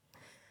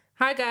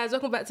Hi guys,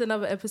 welcome back to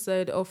another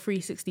episode of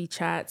 360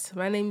 Chats.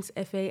 My name's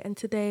Efe and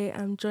today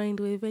I'm joined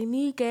with a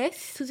new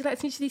guest. Would you like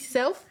to introduce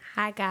yourself?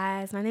 Hi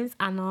guys, my name's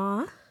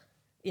Anna.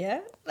 Yeah?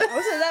 What's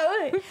that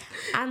way?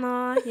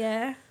 Anna,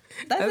 yeah.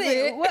 That's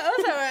it. What else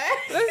am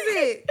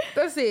I?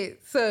 That's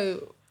it.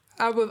 So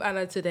I'm with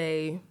Anna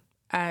today,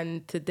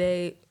 and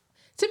today,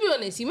 to be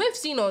honest, you may have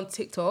seen her on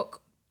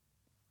TikTok.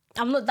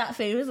 I'm not that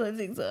famous on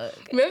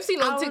TikTok. You may have seen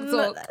her on I'm TikTok.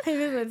 not that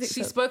famous on TikTok.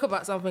 She spoke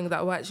about something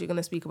that we're actually going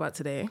to speak about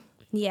today.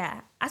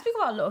 Yeah, I speak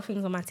about a lot of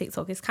things on my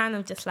TikTok. It's kind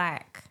of just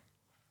like,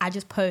 I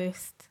just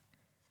post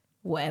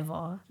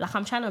whatever. Like,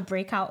 I'm trying to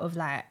break out of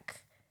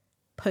like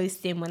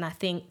posting when I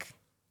think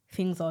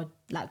things are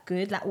like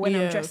good, like when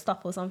I'm dressed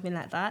up or something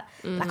like that.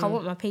 Like, I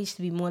want my page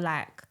to be more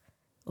like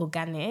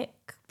organic,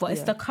 but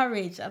it's the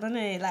courage. I don't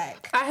know,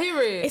 like, I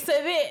hear it. it's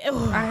a bit.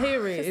 I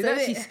hear it. It's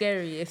actually bit,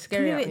 scary. It's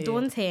scary. a out bit here.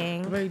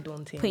 daunting. Very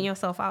daunting. Putting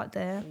yourself out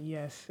there.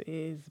 Yes, it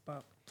is,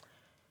 but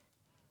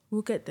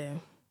we'll get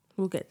there.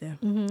 We'll get there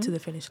to the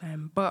finish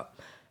line. But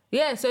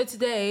yeah, so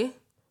today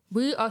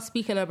we are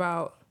speaking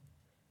about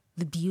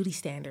the beauty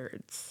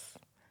standards.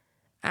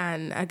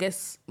 And I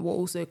guess what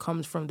also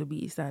comes from the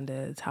beauty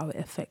standards, how it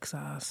affects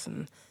us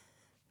and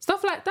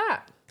stuff like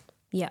that.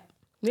 Yeah.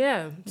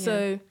 Yeah.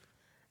 So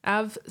I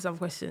have some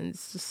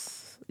questions,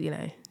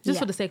 just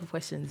for the sake of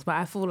questions. But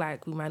I feel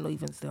like we might not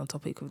even stay on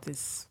topic of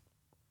this.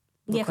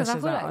 Yeah, because I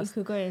questions feel I like we asked.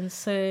 could go in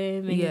so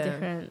many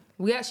different...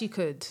 We actually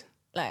could.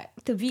 Like,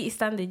 the beauty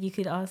standard, you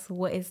could ask,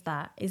 what is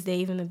that? Is there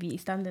even a beauty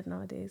standard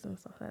nowadays and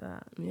stuff like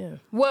that? Yeah.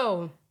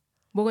 Well,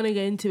 we're going to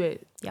get into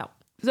it. Yeah.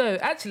 So,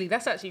 actually,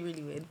 that's actually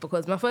really weird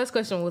because my first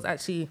question was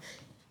actually,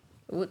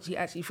 what do you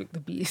actually think the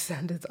beauty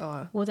standards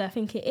are What do I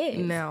think it is?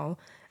 now?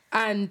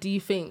 And do you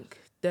think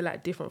they're,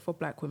 like, different for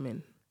black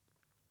women?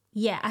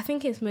 Yeah, I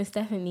think it's most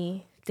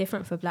definitely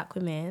different for black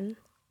women.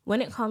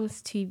 When it comes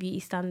to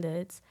beauty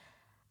standards,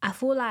 I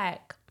feel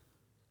like,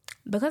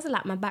 because of,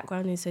 like, my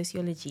background in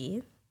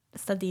sociology,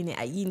 studying it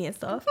at uni and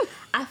stuff,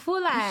 I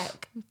feel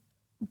like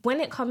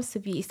when it comes to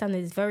beauty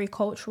standards, it's very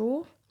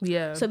cultural.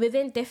 Yeah. So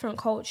within different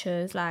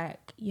cultures, like,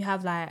 you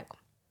have like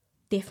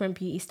different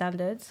beauty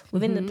standards.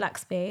 Within the black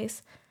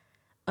space,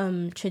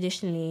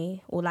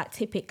 traditionally or like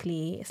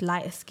typically it's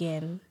lighter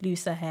skin,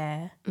 looser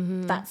hair.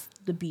 That's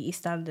the beauty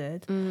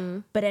standard.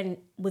 But then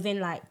within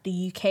like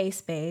the UK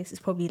space, it's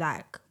probably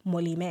like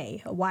Molly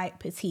May, a white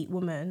petite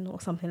woman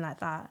or something like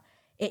that.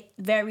 It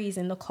varies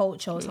in the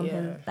culture or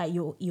something that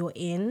you're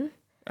in.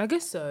 I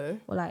guess so.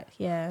 Or like,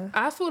 yeah.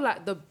 I feel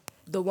like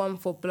the one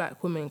for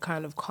black women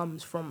kind of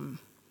comes from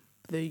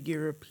the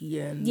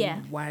European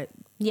white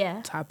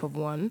type of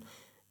one,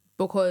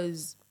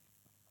 because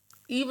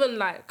even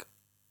like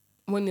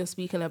when you're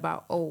speaking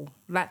about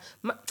let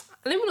me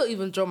not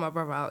even draw my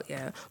brother out,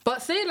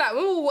 but say like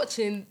when we're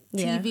watching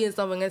TV and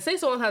something, and say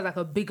someone has like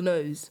a big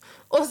nose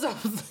or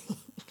something.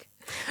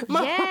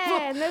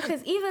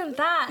 Because even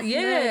that,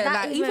 that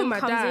like even my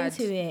comes dad,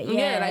 into it.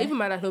 Like even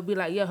my dad, he'll be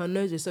like, her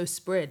nose is so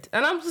spread,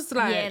 and I'm just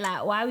like,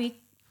 like why is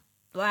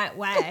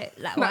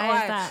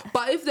that?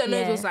 But if their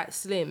nose was like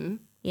slim,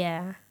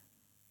 well,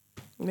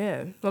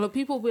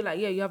 people will be like,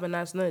 you have a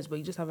nice nose, but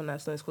you just have a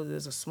nice nose because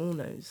there's a small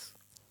nose.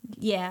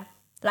 Yeah,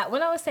 like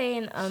when I was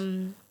saying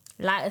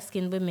lighter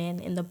skinned women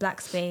in the black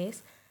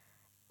space,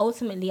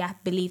 ultimately I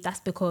believe that's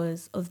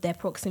because of their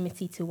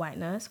proximity to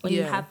whiteness. When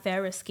you have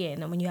fairer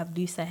skin and when you have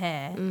looser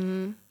hair,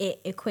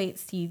 it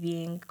equates to you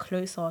being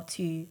closer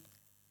to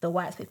the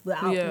white space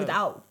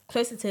without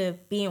closer to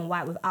being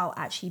white without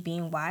actually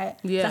being white.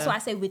 That's why I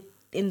say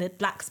in the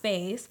black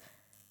space,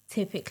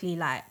 typically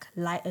like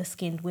lighter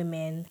skinned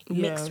women,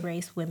 mixed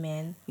race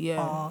women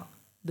are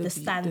the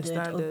standard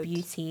of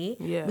beauty.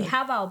 We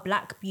have our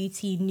black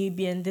beauty,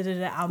 Nubian,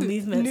 our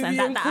movements and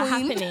that are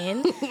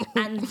happening.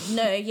 And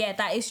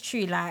that is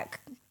true. Like,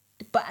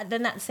 but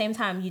then at the same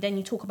time,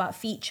 you talk about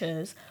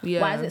features.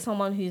 Why is it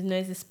someone whose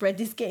nose is spread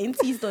is getting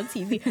teased on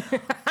TV?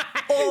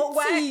 Or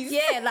why is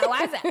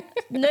that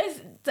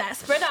nose, that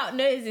spread out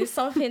nose is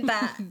something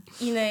that,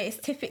 it's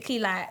typically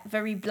like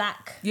very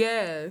black.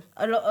 Yeah.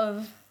 A lot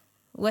of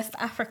West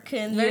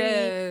African,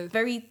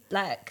 very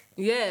like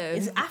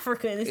it's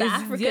African. It's an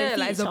African feature.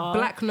 Like it's a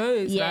black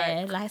nose.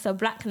 Like it's a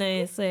black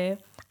nose. So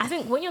I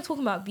think when you're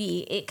talking about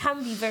beauty, it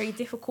can be very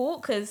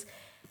difficult because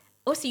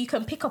also you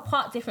can pick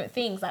apart different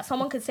things. Like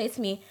someone could say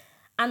to me,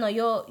 Anna,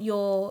 you're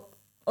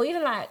or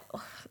even like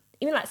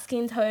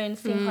skin tone,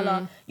 skin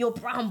color, you're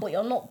brown, but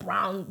you're not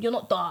brown. You're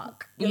not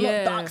dark. You're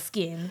not dark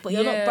skin, but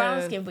you're not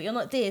brown skin, but you're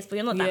not this, but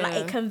you're not that. Like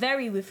it can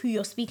vary with who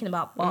you're speaking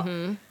about. But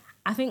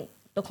I think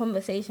the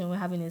conversation we're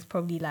having is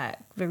probably like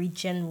very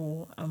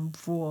general and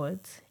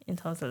broad in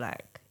terms of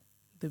like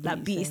the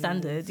beauty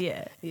standards.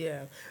 Yeah.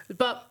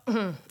 But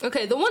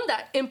okay, the one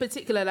that in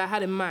particular that I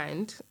had in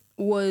mind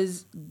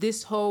was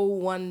this whole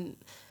one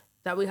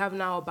that we have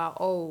now about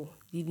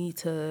you need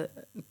to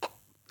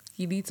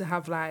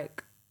have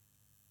like,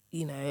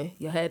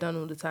 your hair done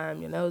all the time,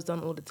 your nails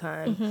done all the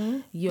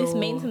time. This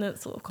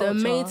maintenance sort of culture. The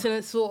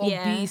maintenance sort of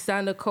beauty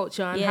standard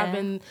culture, and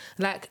having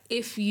like,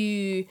 if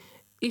you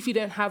if you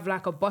don't have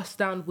like a bust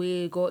down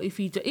wig, or if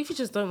you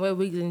just don't wear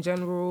wigs in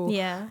general,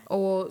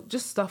 or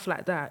just stuff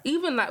like that.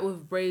 Even like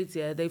with braids,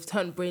 they've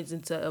turned braids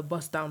into a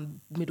bust down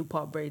middle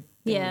part braid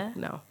thing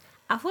now.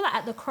 I feel like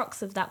at the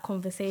crux of that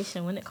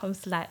conversation, when it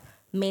comes to like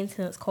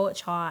maintenance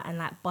culture and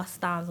like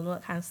bust downs and all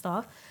that kind of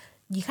stuff,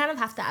 you kind of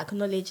have to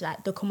acknowledge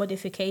like the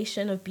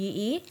commodification of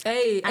beauty.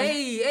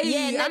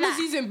 I'm just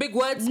using big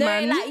words,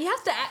 man. Like you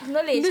have to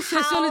acknowledge this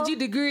sociology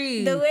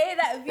degree, the way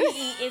that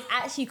beauty is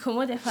actually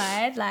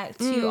commodified, like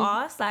to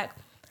us. Like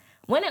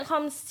when it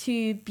comes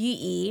to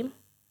beauty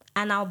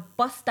and our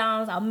bust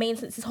downs, our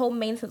maintenance, this whole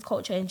maintenance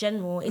culture in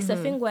general, it's a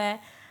thing where,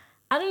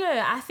 I don't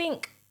know, I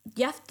think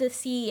you have to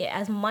see it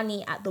as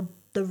money at the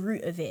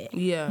root of it.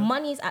 Yeah,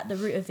 money's at the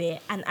root of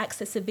it, and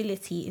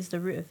accessibility is the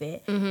root of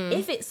it.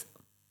 If it's,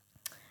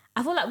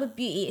 I feel like with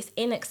beauty, it's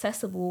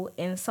inaccessible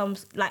in some,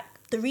 like,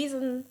 the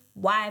reason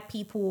why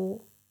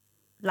people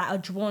like are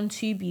drawn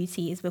to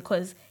beauty is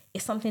because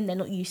it's something they're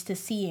not used to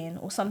seeing,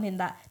 or something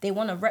that they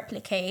want to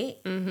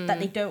replicate that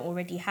they don't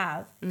already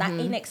have. That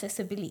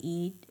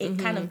inaccessibility, it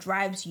kind of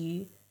drives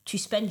you to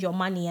spend your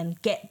money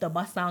and get the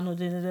bust down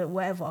or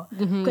whatever.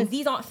 Because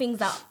these aren't things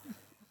that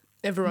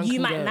everyone you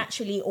might get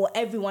naturally, or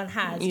everyone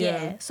has.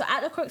 So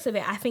at the crux of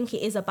it, I think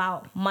it is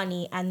about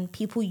money and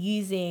people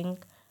using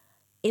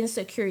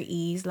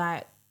insecurities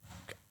like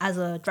as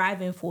a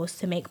driving force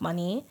to make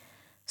money.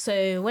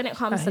 So when it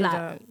comes to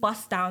like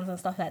bust downs and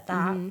stuff like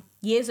that,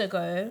 years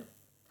ago,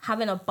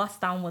 having a bust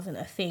down wasn't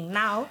a thing.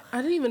 Now I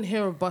didn't even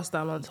hear a bust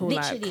down until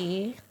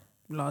literally like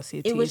last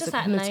year. It was just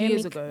like 2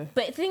 years ago.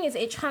 But the thing is,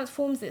 it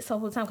transforms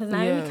itself all the time, because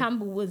Naomi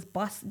Campbell was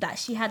that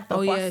she had the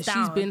bust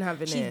down. She's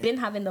been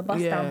having the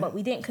bust down, but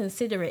we didn't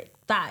consider it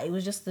that. It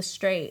was just the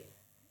straight,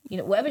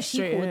 whatever she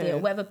called it, or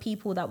whatever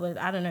people that were,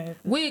 I don't know,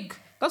 wig.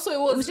 That's what it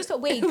was. It was just a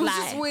wig. It was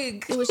just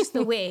wig. It was just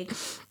a wig.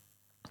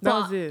 That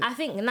was it. I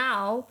think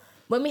now,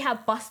 when we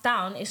have bust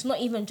down, it's not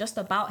even just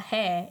about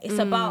hair. It's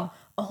about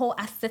a whole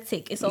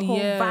aesthetic. It's a whole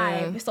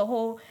vibe. It's a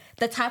whole,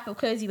 the type of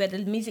clothes you wear, the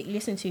music you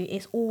listen to.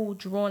 It's all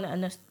drawn,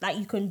 and like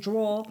you can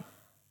draw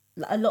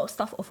a lot of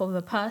stuff off of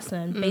a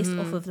person based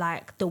off of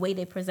like the way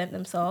they present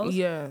themselves.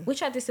 Yeah.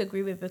 Which I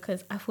disagree with,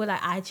 because I feel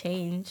like I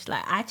change.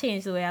 Like I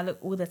change the way I look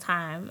all the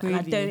time, and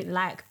I don't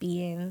like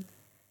being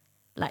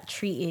like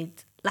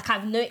treated. Like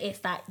I've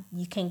noticed that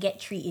you can get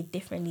treated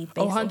differently based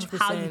on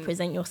how you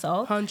present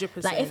yourself.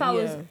 100%. Like if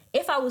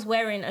I was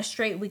wearing a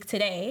straight wig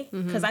today,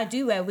 because I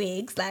do wear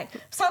wigs. Like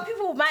some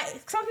people might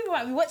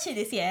be watching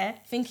this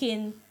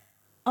thinking,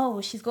 oh,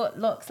 she's got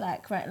locks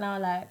like right now.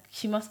 Like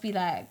she must be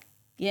like,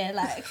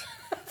 like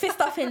fist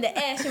up in the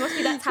air. She must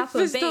be that type of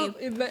fist babe. Up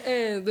in the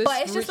air.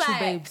 But it's just like,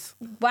 babes.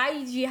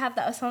 Why do you have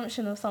that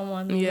assumption of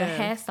someone with a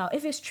hairstyle?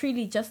 If it's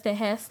truly just a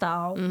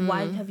hairstyle,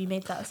 why have you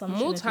made that assumption?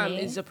 More time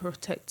is a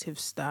protective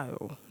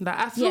style. Like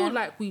I feel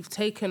like we've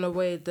taken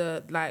away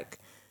the like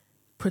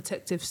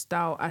protective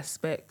style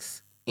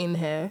aspects in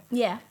hair.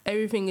 Yeah.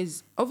 Everything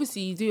is,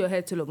 obviously you do your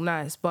hair to look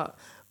nice, but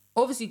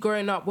obviously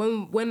growing up,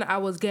 when I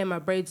was getting my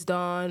braids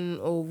done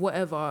or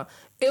whatever,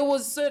 it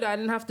was so that I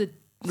didn't have to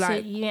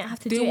like, so you didn't have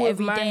to deal do it with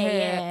every my day,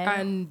 hair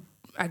and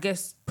I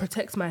guess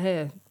protect my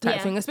hair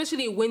type thing,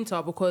 especially in winter,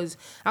 because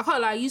I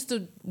can't lie, I used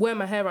to wear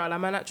my hair out,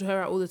 like my natural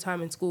hair out all the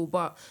time in school,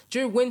 but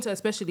during winter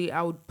especially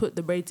I would put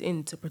the braids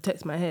in to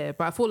protect my hair.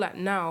 But I feel like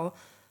now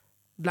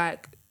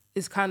like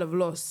it's kind of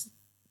lost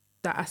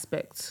that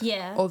aspect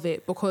of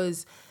it,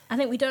 because I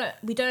think we don't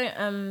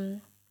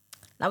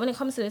like when it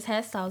comes to those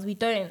hairstyles, we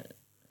don't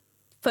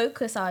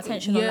focus our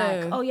attention on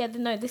like,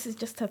 no, this is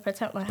just to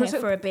protect my hair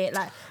for a bit,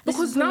 like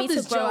because now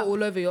there's gel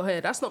all over your hair.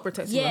 That's not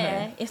protecting your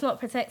hair. It's not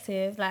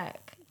protective.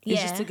 Like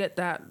it's just to get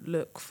that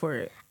look for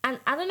it. And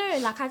I don't know,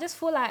 like I just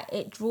feel like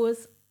it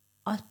draws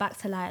us back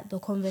to like the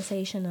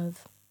conversation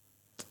of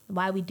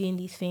why are we doing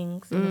these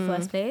things in the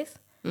first place.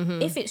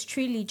 If it's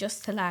truly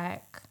just to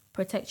like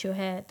protect your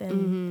hair,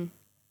 then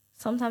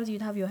sometimes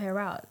you'd have your hair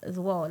out as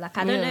well. Like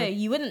I don't know,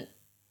 you wouldn't,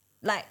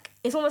 like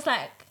it's almost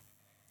like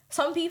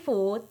some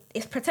people,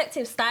 it's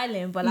protective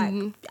styling, but like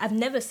I've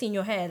never seen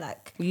your hair.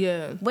 Like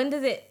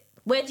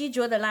where do you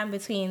draw the line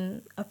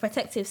between a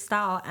protective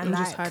style and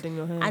like just hiding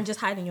your hair? And just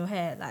hiding your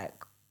hair,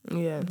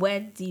 like where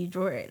do you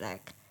draw it?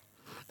 Like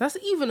that's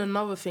even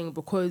another thing,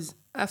 because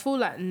I feel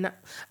like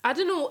I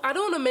don't know, I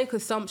don't want to make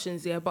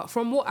assumptions but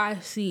from what I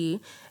see,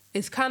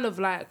 it's kind of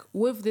like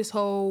with this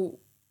whole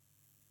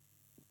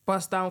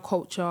bust down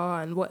culture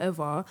and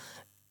whatever,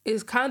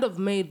 it's kind of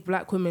made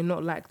black women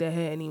not like their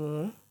hair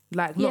anymore.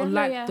 Like,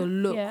 the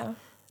look.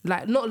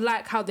 Like, not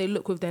like how they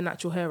look with their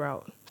natural hair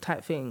out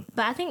type thing.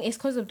 But I think it's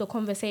because of the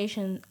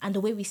conversation and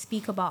the way we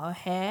speak about our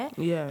hair.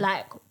 Yeah.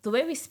 Like, the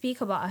way we speak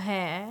about our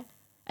hair,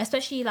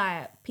 especially,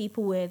 like,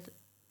 people with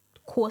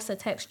coarser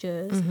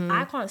textures.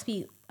 I can't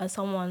speak as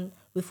someone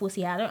with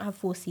 4C hair. I don't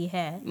have 4C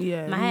hair.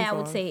 Yeah, my hair, I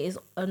would say, is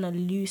on a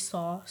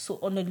looser,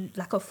 sort on a,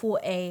 like a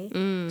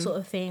 4A sort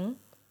of thing.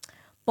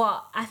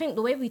 But I think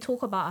the way we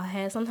talk about our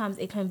hair, sometimes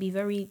it can be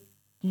very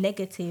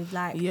negative,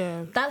 like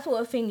that sort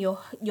of thing. Your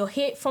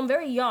hair from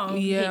very young,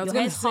 your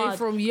hair's hard.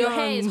 From young, your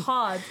hair is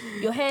hard.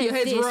 Your hair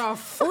is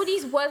rough. All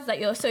these words that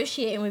you're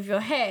associating with your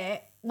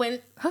hair,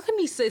 How can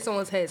you say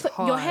someone's hair is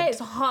hard? Your hair is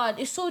hard.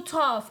 It's so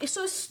tough. It's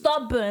so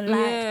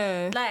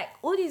stubborn. Like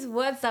all these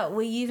words that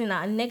we're using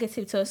that are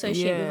negative to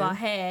associate with our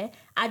hair.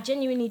 I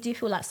genuinely do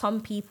feel like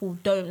some people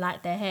don't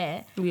like their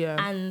hair.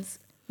 Yeah. And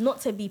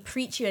not to be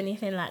preachy or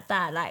anything like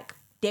that. Like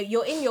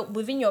you're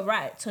within your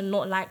right to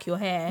not like your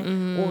hair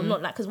or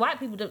not like, because white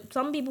people,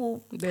 some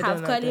people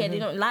have curly hair. They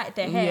don't like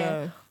their hair.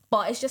 Yeah.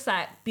 But it's just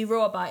like, be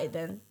real about it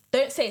then.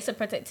 Don't say it's a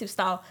protective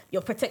style.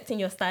 You're protecting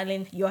your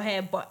styling, your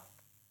hair, but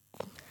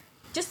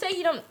just say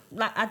you don't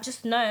like. I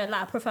just know,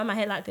 like, I prefer my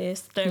hair like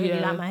this. Don't really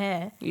like my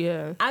hair.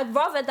 Yeah, I'd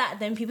rather that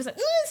than people say,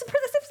 it's a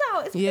protective style.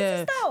 It's a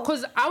protective style.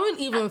 Because I wouldn't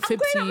even fib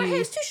to you. My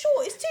hair is too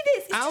short. It's too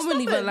this. It's I too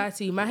wouldn't stubborn. even lie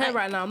to you. My hair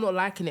right now, I'm not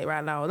liking it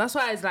right now. That's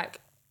why it's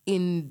like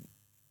in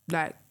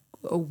like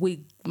a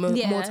week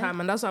more time,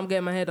 and that's why I'm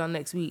getting my hair done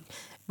next week.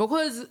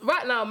 Because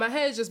right now my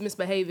hair is just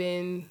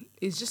misbehaving.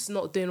 It's just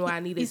not doing what I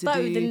need it to do. You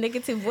start with the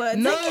negative words.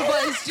 No,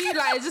 but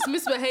it's just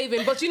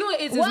misbehaving. But you know what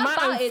it is? What it's my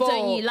about own it fault.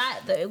 don't you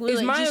like though? It's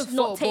like, my just own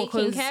not fault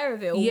taking care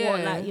of it, or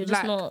what? Like you're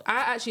just not. I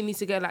actually need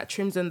to get like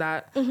trims and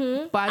that.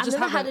 Mm-hmm. But I just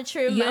haven't had a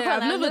trim. Yeah,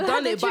 I've never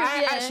done it. But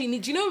I actually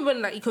need. Do you know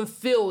when like you can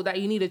feel that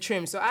you need a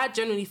trim? So I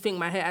genuinely think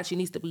my hair actually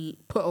needs to be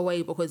put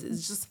away because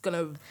it's just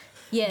gonna.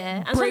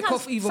 Yeah, and break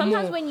off even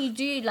sometimes more. When you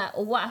do like,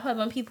 or what I heard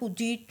when people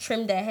do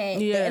trim their hair,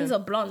 the ends are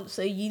blunt,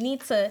 so you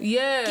need to give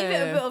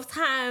it a bit of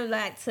time,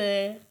 like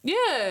to.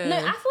 Yeah. No,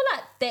 I feel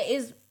like there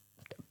is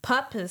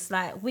purpose.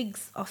 Like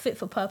wigs are fit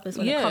for purpose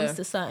when it comes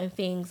to certain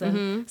things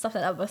and stuff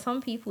like that. But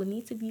some people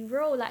need to be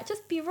real. Like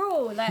just be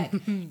real. Like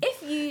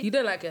if you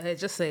don't like your hair,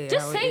 just say it.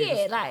 Just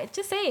say it. Like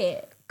just say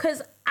it.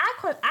 Because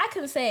I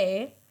can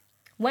say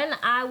when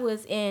I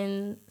was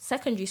in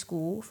secondary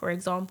school, for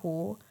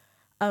example.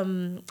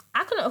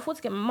 I couldn't afford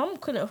to my mum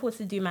couldn't afford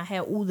to do my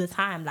hair all the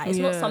time. Like it's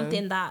not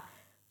something that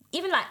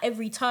even like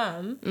every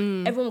term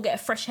everyone will get a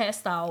fresh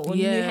hairstyle or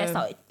new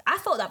hairstyle. I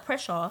felt that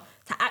pressure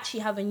to actually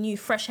have a new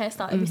fresh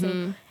hairstyle every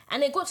single,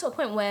 and it got to a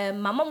point where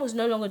my mum was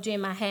no longer doing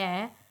my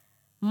hair.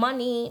 I'm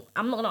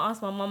not gonna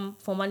ask my mum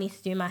for money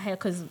to do my hair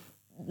because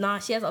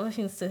she has other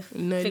things to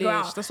figure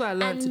out. That's what I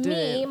learned to do.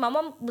 And my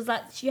mum was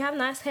like, you have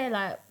nice hair,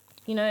 like,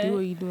 you know, do what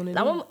you doing.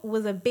 That one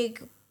was a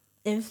big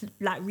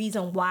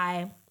reason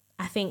why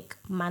I think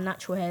my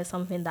natural hair is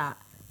something that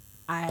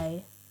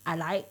I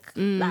like.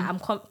 Like I'm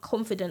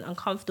confident and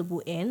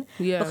comfortable in.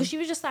 Yeah. Because she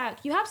was just like,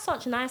 you have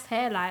such nice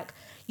hair. Like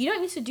you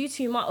don't need to do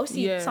too much.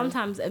 Obviously,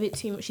 sometimes a bit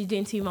too much. She's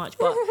doing too much.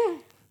 But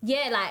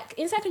yeah, like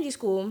in secondary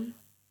school,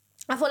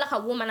 I felt like I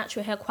wore my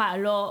natural hair quite a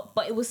lot,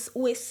 but it was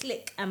always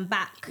slick and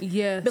back.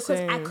 Yeah. Because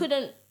same. I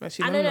couldn't.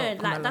 Actually, I don't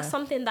know. Like that's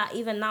something that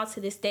even now to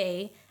this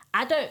day,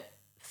 I don't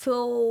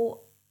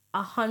feel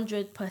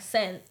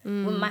 100%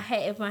 when my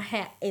hair, if my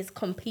hair is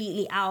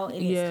completely out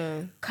and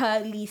it's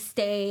curly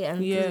stay and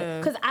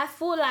because I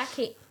feel like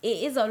it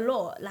is a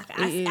lot. Like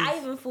I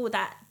even feel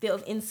that bit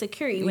of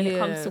insecurity when it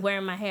comes to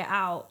wearing my hair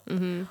out.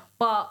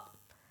 But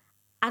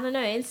I don't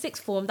know, in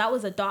sixth form that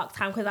was a dark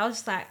time because I was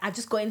just like, I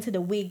just got into the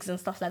wigs and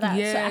stuff like that.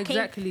 Yeah,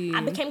 so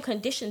I became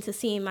conditioned to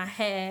seeing my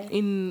hair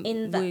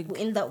in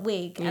that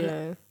wig.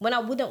 And when I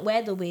wouldn't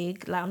wear the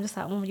wig, like I'm just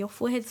like, oh, your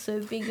forehead's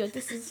so big,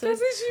 this is so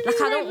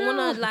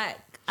like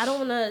I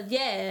don't want to,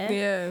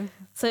 Yeah.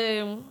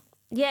 So,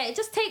 yeah, it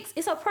just takes,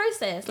 it's a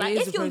process. Like,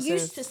 if you're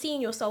used to seeing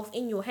yourself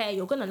in your hair,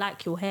 you're going to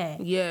like your hair.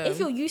 Yeah. If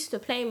you're used to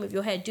playing with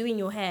your hair, doing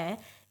your hair,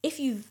 if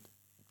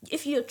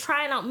you're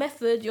trying out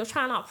methods, you're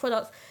trying out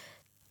products,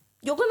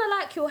 you're going to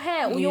like your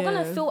hair or you're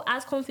going to feel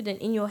as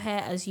confident in your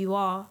hair as you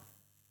are,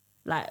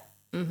 like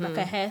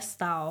a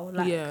hairstyle.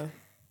 Like,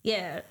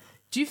 yeah.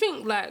 Do you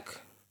think, like,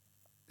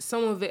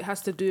 some of it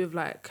has to do with,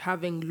 like,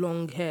 having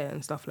long hair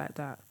and stuff like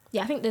that?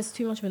 Yeah, I think there's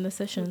too much of an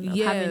obsession of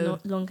having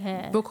long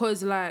hair.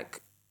 Because,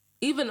 like,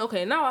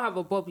 now I have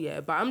a bob,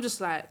 but I'm just,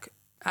 like,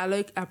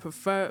 I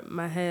prefer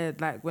my hair,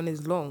 like, when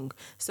it's long.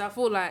 So I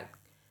feel like,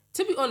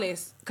 to be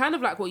honest, kind of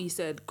like what you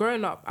said,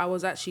 growing up, I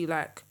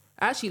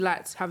actually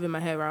liked having my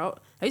hair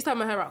out. I used to have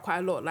my hair out quite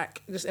a lot,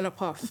 like, just in a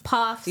puff.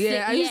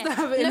 Yeah, I used to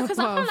have it in a puff. Because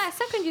I feel like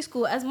secondary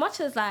school, as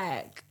much as,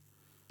 like,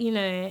 you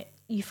know,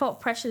 you felt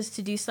pressures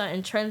to do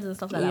certain trends and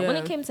stuff like that, when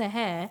it came to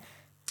hair...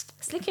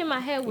 Slicking my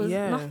hair was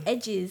enough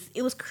edges.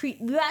 It was we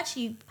were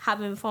actually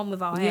having fun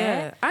with our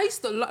hair. I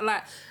used to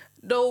like.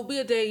 There'll be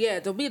a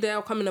day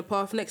I'll come in a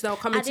puff. Next day I'll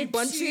come in two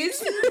bunches.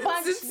 Two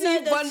bunches.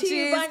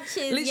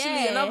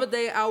 Literally another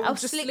day I'll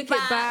just slick it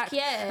back.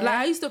 Yeah. Like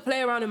I used to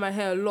play around in my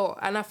hair a lot,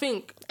 and I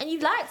think. And you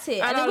liked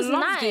it, and it was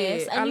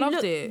nice. I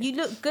loved it. You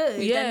looked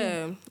good.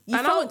 Yeah. You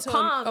felt I went to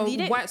calm.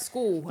 a white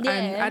school, and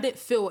I didn't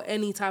feel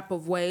any type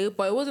of way.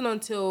 But it wasn't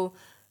until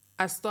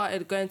I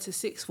started going to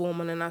sixth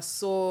form and then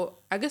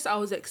I guess I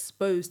was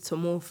exposed to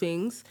more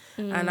things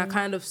and I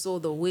kind of saw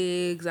the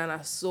wigs and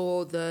I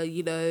saw the,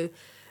 you know,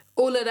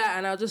 all of that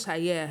and I was just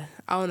like,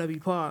 I want to be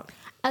part.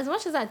 As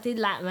much as I did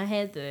like my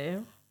hair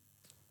though,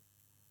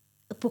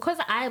 because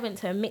I went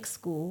to a mixed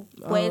school,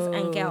 boys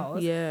and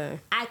girls,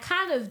 I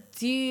kind of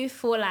do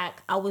feel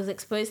like I was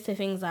exposed to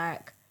things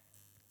like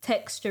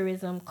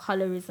texturism,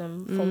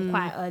 colorism from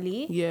quite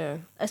early. Yeah.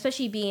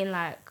 Especially being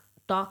like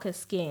darker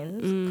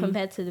skins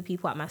compared to the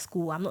people at my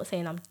school. I'm not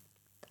saying I'm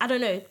I don't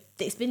know.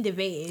 It's been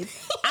debated.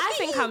 I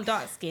think I'm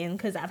dark skinned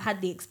because I've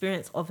had the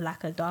experience of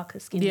like a darker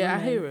skin. Yeah, I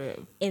hear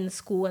it. In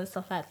school and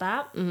stuff like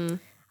that. I don't know.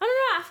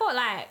 I felt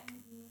like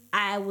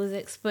I was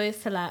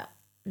exposed to like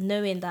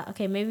knowing that,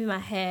 okay, maybe my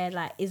hair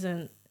like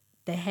isn't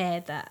the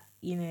hair that,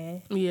 you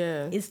know,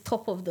 is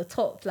top of the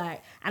top,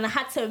 like, and I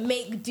had to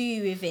make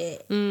do with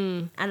it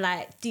and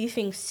like do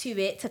things to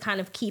it to kind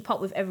of keep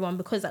up with everyone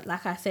because,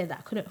 like I said,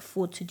 I couldn't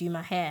afford to do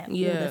my hair all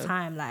the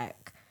time. Like,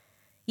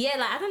 like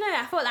I don't know.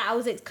 I felt like I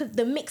was cause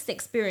the mixed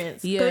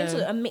experience going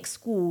to a mixed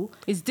school.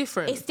 It's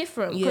different. It's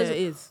different. Yeah, it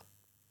is.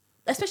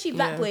 Especially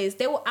black boys,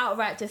 they will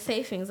outright just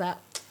say things like,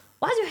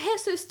 "Why is your hair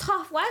so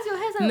tough? Why is your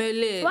hair so?" No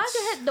lids. Why is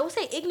your hair? They'll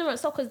say ignorant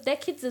stuff because they're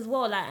kids as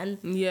well. Like, and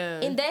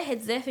in their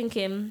heads, they're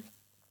thinking,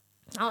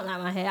 I don't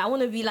like my hair. I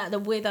want to be like the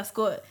boy that's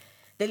got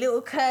the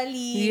little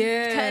curly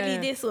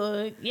this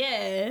or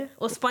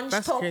sponge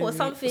top crazy. Or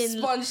something.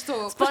 Sponge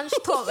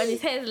top, and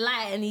his hair's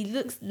light and he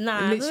looks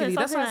literally.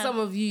 That's why some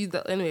of you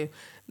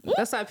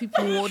that's why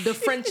people the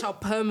French are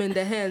perming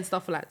their hair and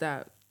stuff like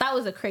that. That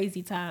was a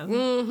crazy time.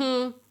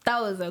 That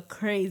was a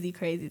crazy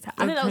time.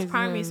 I think that was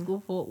primary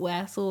school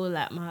where I saw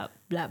like my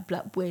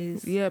black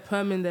boys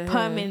perming their hair.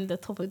 Perming the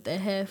top of their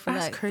hair for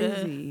that's like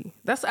crazy.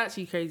 That's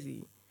actually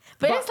crazy.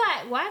 But it's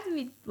like, why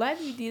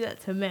do we do that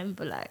to men,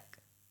 but like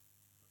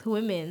to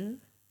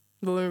women?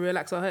 But when we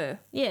relax our hair?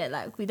 Yeah,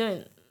 like we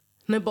don't.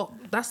 No, but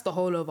that's the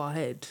whole of our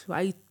head. Why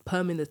are you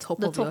perming the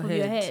top of your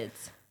head?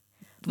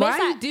 Why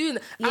are you doing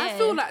that? Yeah. I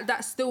feel like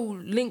that still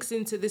links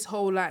into this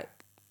whole like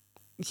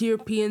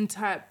European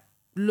type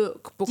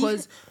look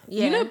because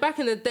you know back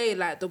in the day,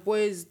 like the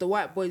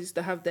white boys used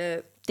to have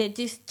their. They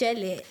just gel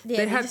it. Yeah,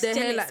 they had their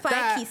hair like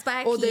spiky,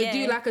 that, or they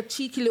do like a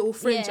cheeky little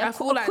fringe. I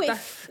feel like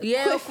quiff. that.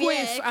 Yeah,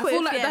 quiff. I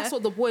feel like that's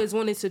what the boys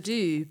wanted to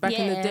do back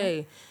in the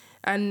day,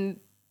 and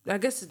I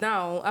guess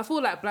now I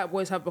feel like black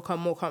boys have become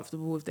more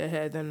comfortable with their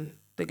hair than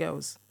the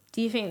girls.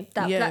 Do you think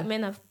that black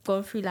men have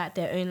gone through like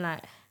their own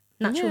like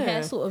natural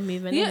hair sort of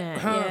movement?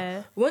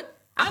 Yeah. What?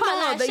 I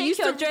can't like, shake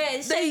your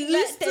dress. They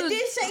did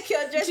shake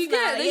your dress.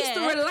 They used to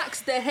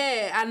relax their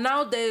hair, and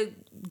now they're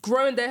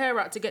growing their hair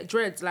out to get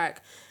dreads.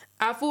 Like,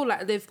 I feel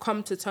like they've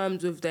come to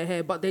terms with their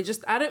hair, but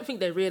I don't think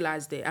they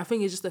realised it. I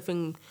think it's just a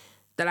thing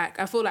that, like,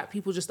 I feel like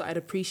people just started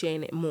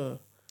appreciating it more.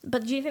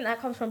 But do you think that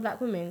comes from black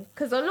women?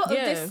 Because a lot of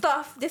this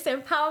stuff, this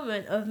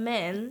empowerment of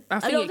men, I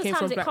think a lot of the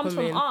times it comes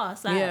from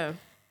us.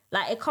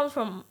 Like, it comes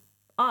from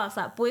us.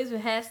 Like, boys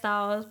with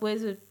hairstyles,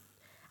 boys with...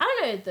 I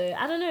don't know, though.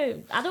 I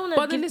don't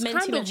want to give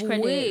men too much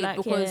credit. Weird, like,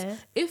 because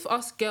if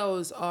us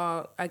girls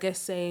are, I guess,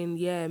 saying,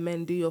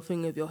 men, do your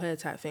thing with your hair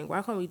type thing,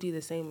 why can't we do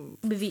the same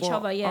with each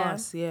other?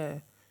 Us?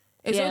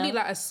 It's only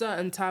like a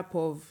certain type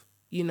of,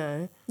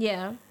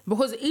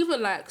 because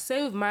even like,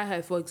 say with my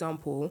hair, for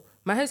example,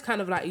 my hair's kind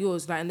of like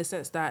yours, like in the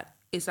sense that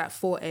it's like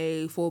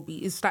 4A,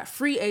 4B. It's like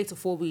 3A to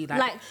 4B.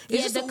 Like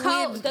it's just the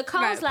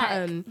curls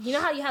like you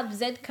know how you have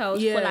Z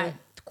curls for like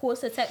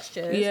coarser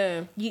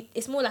textures.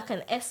 It's more like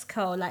an S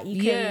curl. Like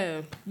you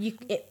can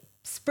it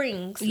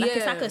springs. Like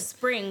it's like a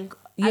spring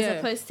as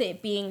opposed to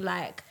it being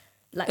like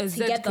a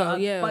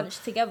together,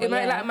 bunched together.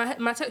 Like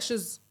my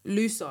texture's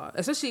looser,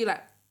 especially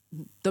like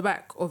the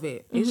back of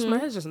it. It's just, my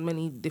hair's just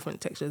many different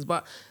textures,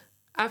 but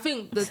I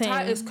think the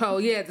tightest curl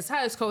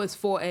is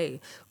 4A.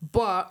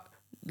 But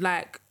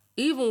like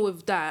even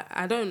with that,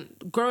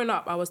 growing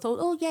up I was told,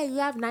 oh yeah, you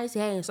have nice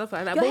hair and stuff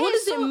like that. But what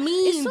does it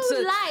mean? It's so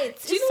light.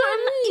 Do you know what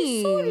I mean?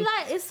 It's so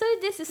light. It's so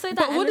this. It's so that.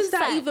 But what does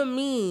that even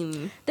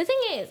mean? The thing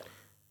is,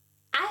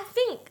 I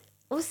think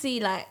obviously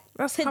like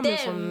that's to coming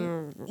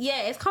them, from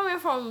it's coming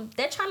from.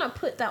 They're trying to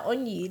put that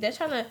on you. They're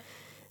trying to.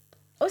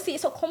 Obviously,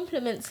 it's a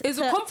compliment. It's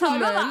a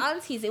compliment. To a lot of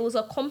aunties, it was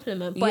a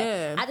compliment. But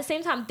at the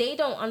same time, they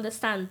don't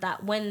understand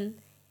that when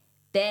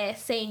they're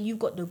saying you've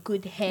got the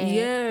good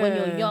hair when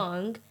you're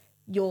young,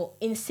 you're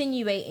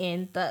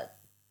insinuating that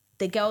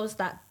the girls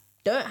that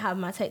don't have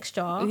my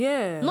texture,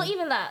 not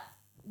even that,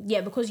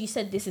 because you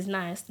said this is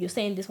nice, you're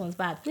saying this one's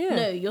bad.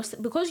 No,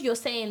 because you're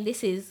saying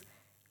this is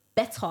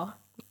better,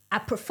 I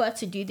prefer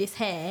to do this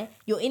hair,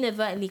 you're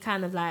inadvertently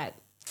kind of like,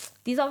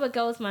 these other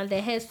girls, man,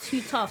 their hair's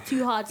too tough,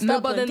 too hard, stubborn.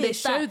 No, but then they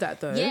show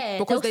that though. Yeah.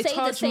 Because they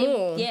charge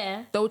more.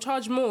 Yeah. They'll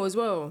charge more as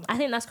well. I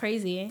think that's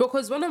crazy.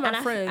 Because one of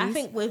my friends... I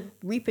think we're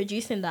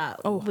reproducing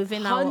that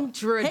within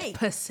 100%.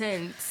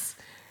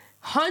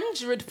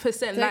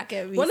 100%. Like,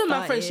 one of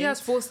my friends, she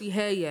has 4C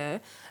hair,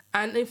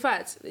 and in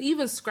fact,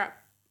 even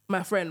scrap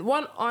my friend,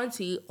 one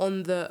auntie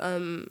on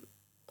the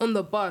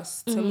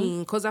bus to me,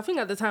 because I think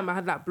at the time I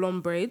had like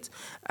blonde braids,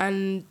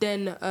 and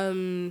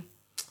then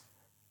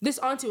this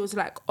auntie was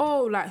like,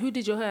 oh, like, who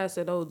did your hair? I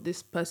said, oh,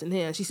 this person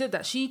here. And she said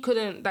that she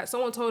couldn't, that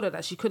someone told her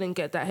that she couldn't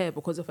get that hair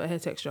because of her hair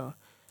texture.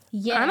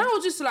 Yeah. And I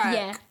was just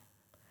like...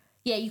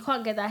 Yeah, you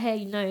can't get that hair,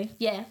 you know.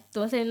 Yeah. They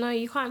were saying, no,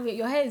 you can't get,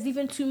 your hair is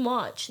even too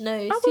much. No,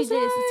 it's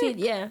too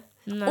this,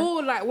 No.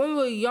 Or like when we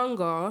were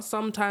younger,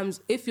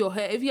 sometimes if you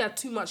had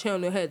too much hair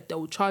on your head, they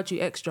will charge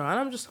you extra. And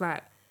I'm just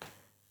like...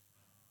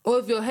 Or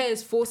if your hair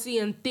is 4C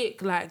and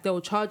thick, like,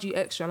 they'll charge you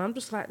extra. And I'm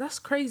just like, that's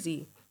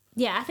crazy.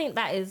 Yeah, I think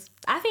that is...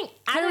 I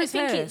don't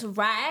think it's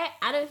right.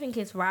 I don't think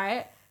it's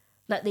right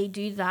that they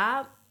do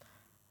that.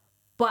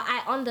 But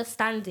I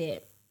understand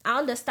it. I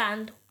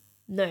understand.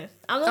 No,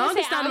 I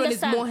understand when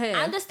it's more hair.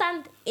 I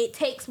understand it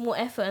takes more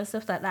effort and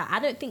stuff like that. I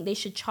don't think they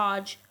should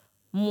charge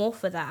more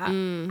for that.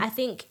 I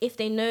think if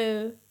they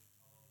know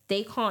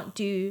they can't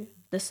do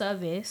the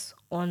service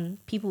on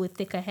people with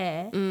thicker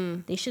hair,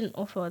 they shouldn't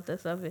offer the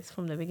service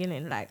from the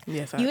beginning. Like,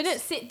 you wouldn't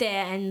sit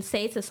there and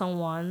say to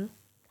someone,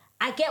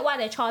 I get why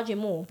they're charging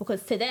more,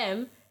 because to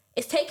them,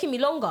 it's taking me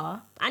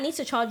longer. I need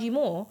to charge you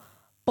more.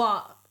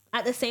 But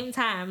at the same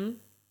time,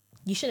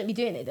 you shouldn't be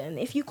doing it then.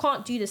 If you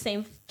can't do the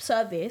same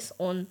service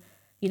on,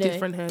 you know,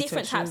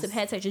 different types of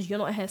hair textures, you're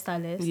not a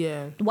hairstylist.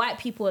 Yeah. White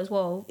people as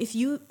well. If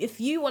you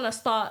want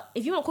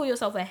to call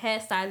yourself a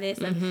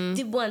hairstylist and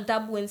dibble and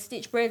dabble and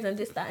stitch braids and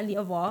this, that and the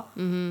other,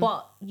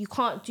 but you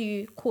can't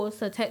do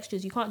coarser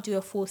textures, you can't do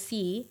a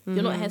 4C,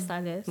 you're not a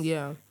hairstylist.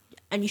 Yeah.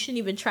 And you shouldn't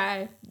even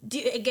try. Do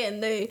it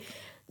again, no.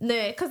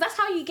 Because that's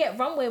how you get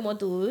runway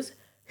models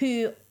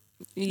who...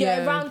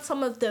 They're around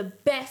some of the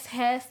best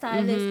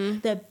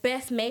hairstylists, the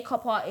best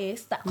makeup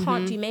artists that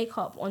can't do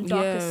makeup on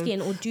darker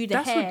skin or do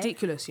the hair. That's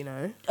ridiculous, you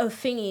know. A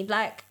thingy.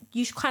 Like,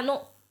 you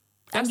cannot...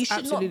 And you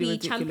should not be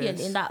championed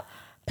in that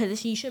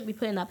position. You shouldn't be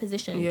put in that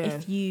position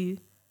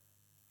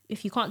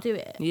if you can't do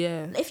it.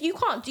 Yeah. If you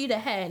can't do the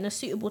hair in a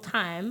suitable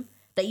time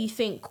that you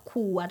think,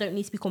 cool, I don't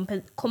need to be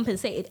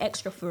compensated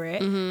extra for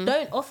it,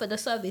 don't offer the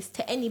service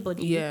to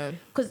anybody. Yeah.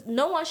 Because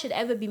no one should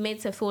ever be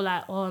made to feel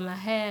like, oh, my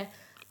hair...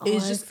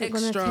 it's just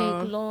extra.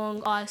 Gonna take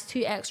long. Oh, it's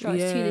too extra.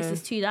 It's too this.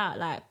 It's too that.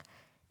 Like,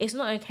 it's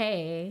not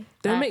okay.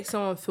 Don't make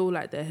someone feel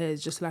like their hair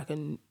is just like a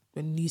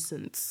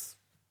nuisance.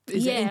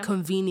 It's an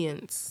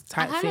inconvenience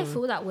type thing. I kind of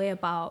feel that way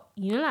about,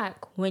 you know,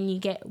 like when you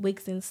get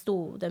wigs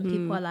installed and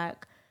people are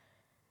like,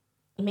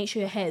 make sure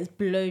your hair is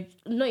blow.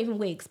 Not even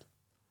wigs.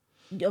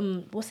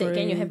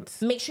 Getting your hair.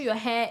 Make sure your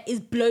hair is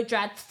blow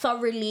dried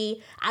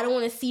thoroughly. I don't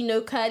want to see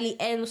no curly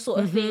ends sort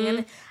of thing.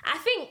 And I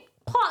think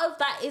part of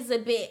that is a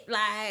bit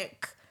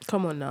like.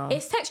 Come on now.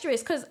 It's texturous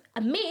because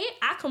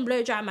I can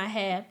blow dry my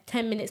hair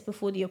 10 minutes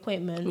before the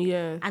appointment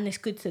and it's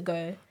good to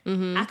go.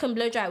 I can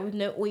blow dry it with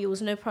no oils,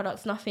 no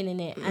products, nothing in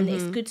it, and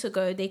it's good to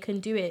go. They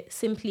can do it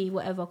simply,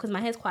 whatever, because my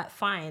hair's quite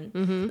fine.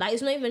 Like,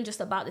 it's not even just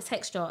about the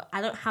texture.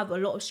 I don't have a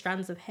lot of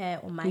strands of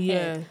hair on my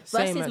head.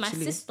 Versus my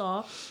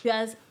sister, who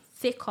has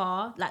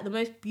thicker, like the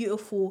most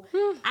beautiful.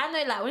 I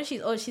know, like when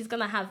she's old, she's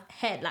gonna have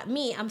hair. Like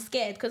me, I'm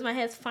scared because my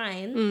hair's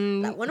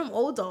fine. Like when I'm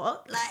older,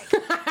 like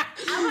am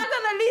I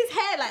gonna lose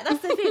hair? Like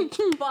that's the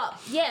thing. But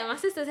yeah, my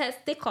sister's hair's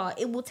thicker.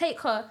 It will take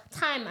her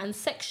time and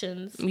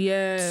sections to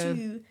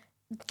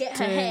get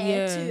her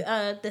hair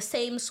to the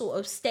same sort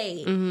of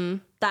state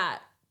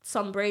that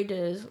some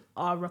braiders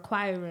are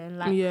requiring.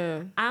 Like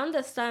I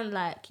understand,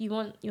 like you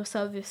want your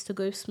service to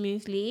go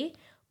smoothly.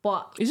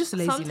 But it's just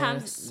laziness.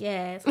 Sometimes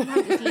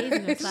it's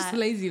laziness. It's just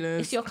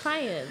laziness. It's your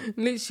client.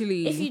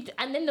 Literally.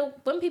 And then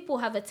when people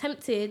have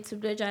attempted to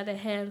blow dry their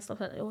hair and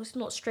stuff like that, oh, it's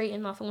not straight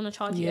enough, I'm going to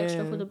charge you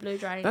extra for the blow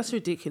drying. That's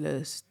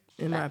ridiculous,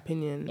 in my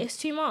opinion. It's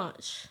too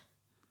much.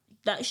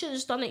 Like, you should have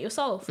just done it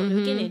yourself from the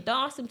beginning.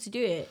 Don't ask them to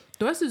do it.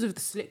 The rest is with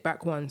the slick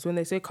back ones. When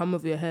they say come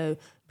with your hair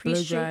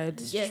blow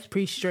dried,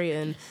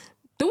 pre-straightened.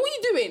 Then what are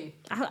you doing?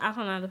 I can't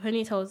know. The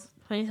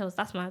ponytails,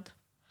 that's mad.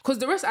 Because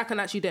the rest I can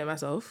actually do it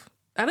myself.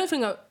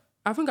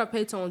 I think I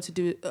paid someone to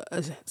do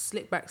a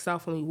slick back style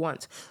for me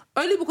once.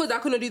 Only because I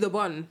couldn't do the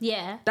bun.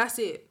 Yeah. That's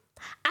it.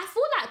 I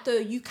feel like, though,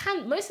 you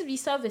can, most of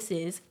these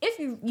services, if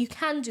you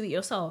can do it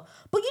yourself,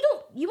 but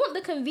you want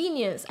the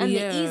convenience and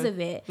the ease of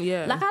it.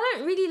 Yeah. Like, I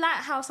don't really like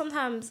how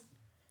sometimes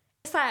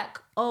it's like,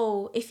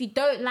 oh, if you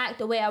don't like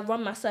the way I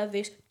run my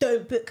service,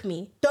 don't book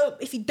me.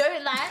 If you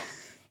don't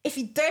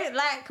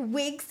like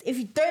wigs, if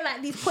you don't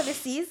like these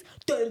policies,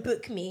 don't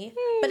book me.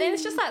 But then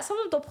it's just like some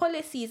of the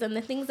policies and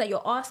the things that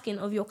you're asking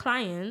of your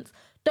clients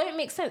don't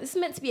make sense. It's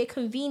meant to be a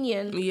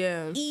convenient,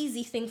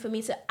 easy thing for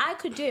me I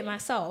could do it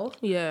myself.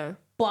 Yeah.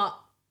 But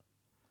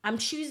I'm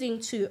choosing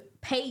to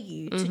pay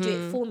you to do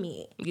it for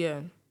me.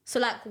 Yeah.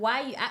 So like,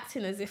 why are you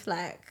acting as if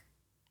like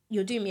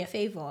you're doing me a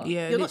favour?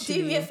 Yeah. You're not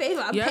doing me a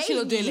favour. You're actually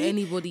not doing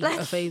anybody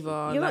a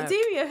favour. You're not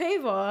doing me a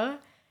favour.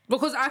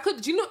 Because I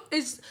could,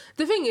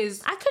 the thing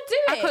is, I could do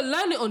it. I could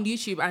learn it on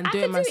YouTube and do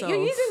it myself.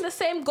 You're using the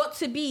same got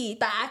to be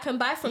that I can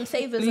buy from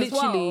Savers as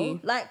well.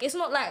 Like, it's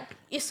not like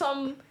it's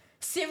some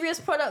serious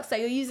products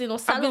that you're using or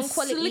salon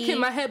quality. I've been slicking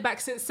my hair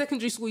back since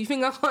secondary school. You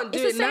think I can't do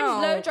it now? It's the same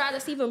blow dry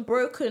that's even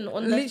broken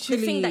on the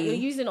thing that you're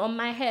using on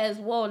my hair as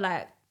well.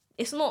 Like,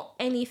 it's not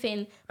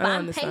anything, but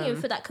I'm paying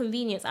for that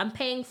convenience. I'm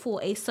paying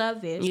for a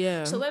service.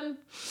 Yeah. So when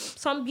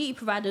some beauty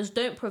providers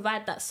don't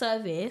provide that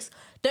service,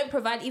 don't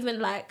provide even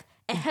like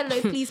a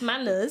hello please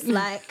manners,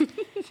 like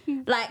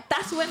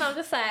that's when I'm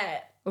just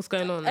like, what's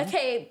going on?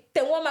 Okay,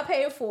 then what am I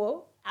paying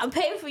for? I'm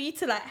paying for you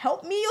to like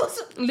help me or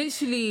something.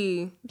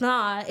 Literally.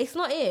 Nah, it's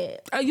not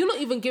it. You're not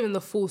even giving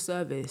the full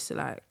service,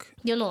 like.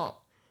 You're not.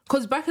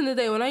 Because back in the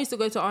day when I used to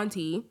go to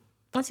Auntie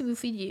will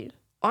feed you.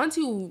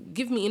 Auntie will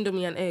give me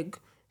Indomie and egg.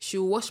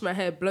 She'll wash my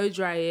hair, blow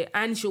dry it,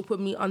 and she'll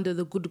put me under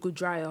the good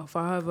dryer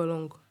for however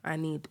long I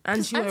need.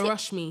 And she won't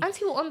rush me.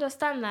 Auntie will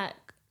understand that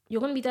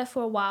you're going to be there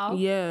for a while.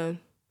 Yeah.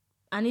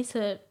 I need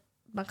to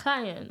my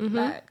client. Mm-hmm.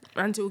 Like,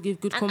 and it will give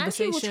good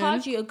conversation. And Auntie will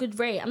charge you a good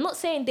rate. I'm not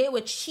saying they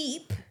were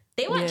cheap.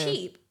 They weren't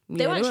cheap.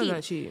 They weren't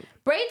that cheap.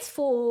 Braids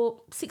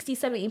for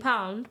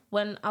 £60-70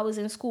 when I was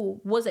in school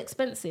was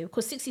expensive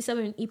because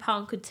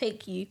 £60-70 could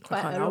take you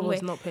quite a long way. I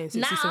was not paying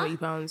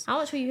 £60-70. How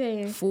much were you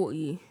paying?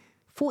 £40.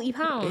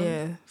 £40?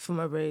 Yeah, for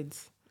my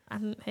braids. I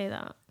didn't pay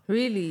that.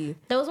 Really?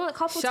 There was one a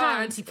couple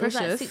times. It was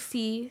like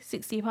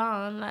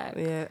 £60. Like,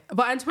 yeah,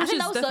 but Auntie Precious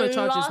definitely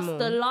charges more.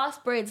 The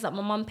last braids that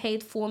my mum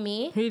paid for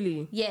me.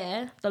 Really?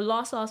 Yeah, the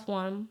last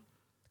one.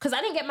 Because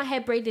I didn't get my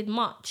hair braided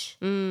much.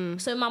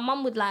 So my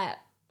mum would like,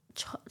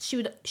 she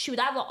would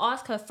either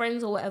ask her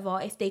friends or whatever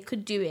if they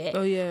could do it.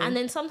 Oh yeah. And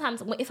then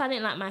sometimes if I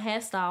didn't like my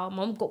hairstyle,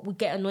 mum would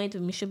get annoyed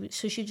with me.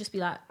 So she'd just be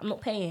like, I'm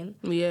not paying.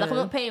 Yeah. Like, I'm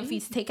not paying for you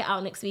to take it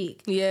out next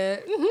week. Yeah.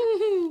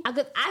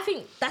 I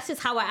think that's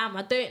just how I am.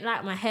 I don't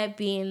like my hair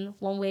being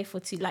one way for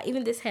two. Like,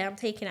 even this hair, I'm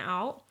taking it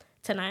out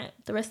tonight.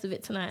 The rest of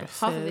it tonight.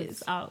 Half of it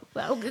is out.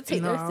 But I'm gonna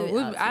take the rest of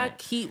it out.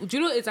 Do you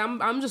know what it is?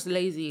 I'm just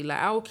lazy. Like,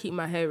 I'll keep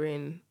my hair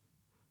in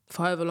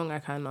for however long I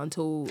can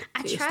until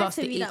it starts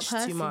to itch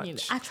too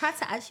much. I tried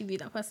to actually be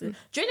that person.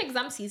 During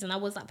exam season, I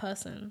was that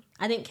person.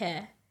 I didn't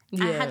care.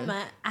 Yeah.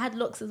 I had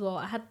locks as well.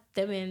 I had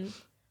them in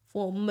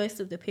for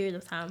most of the period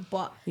of time.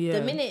 But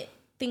the minute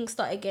things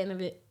started getting a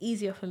bit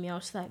easier for me, I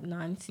was just like, nah,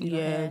 I need to do my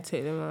hair.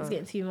 Take them out. It's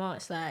getting too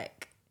much.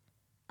 Like,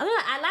 I don't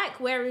know. I like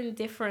wearing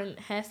different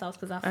hairstyles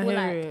because I feel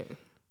like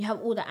you have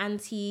all the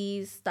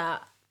aunties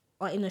that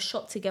are in a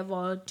shop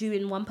together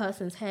doing one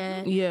person's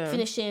hair,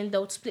 finishing,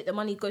 they'll split the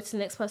money, go to the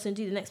next person,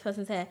 do the next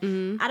person's hair.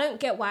 I don't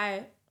get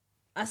why,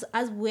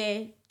 as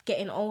we're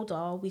getting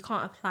older, we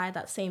can't apply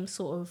that same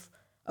sort of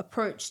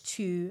approach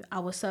to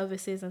our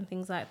services and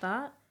things like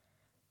that.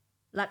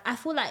 Like, I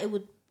feel like it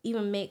would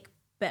even make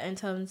better in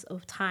terms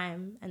of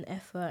time and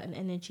effort and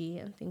energy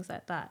and things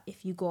like that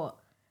if you got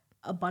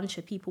a bunch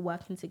of people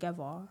working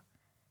together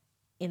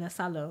in a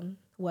salon,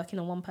 working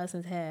on one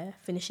person's hair,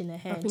 finishing their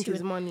hair in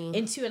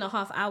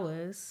 2.5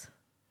 hours.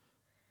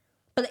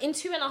 But in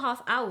 2.5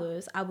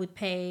 hours, I would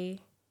pay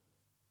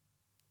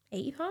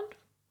 £80.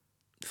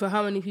 For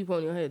how many people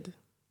on your head?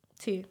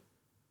 2.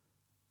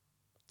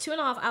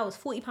 2.5 hours,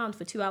 £40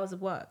 for 2 hours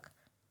of work.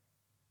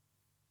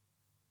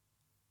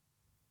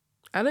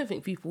 I don't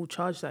think people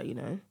charge that, you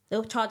know.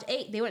 They'll charge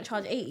 8. They won't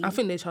charge 80. I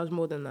think they charge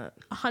more than that.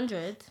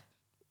 100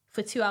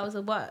 for 2 hours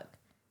of work.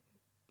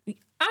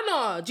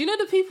 Anna, do you know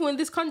the people in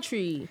this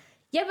country?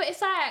 Yeah, but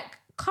it's like,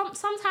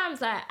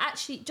 sometimes, like,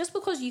 actually, just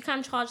because you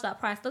can charge that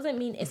price doesn't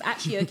mean it's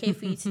actually okay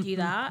for you to do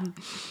that.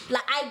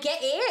 Like, I get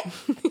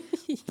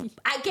it.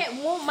 I get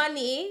more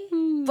money.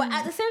 But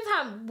at the same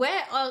time,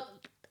 where are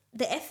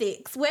the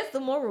ethics? Where's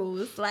the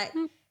morals? Like,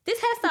 this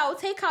hairstyle will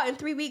take out in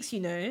 3 weeks, you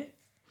know? And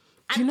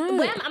do you know?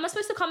 When am I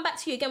supposed to come back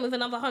to you again with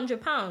another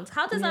 £100?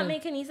 How does that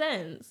make any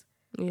sense?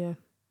 Yeah.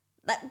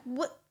 Like,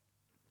 what?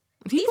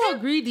 People are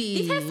greedy.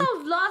 These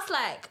hairstyles last,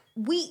 like,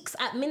 weeks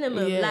at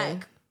minimum.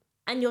 Like,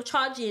 and you're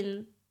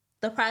charging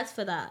the price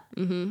for that.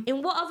 Mm-hmm.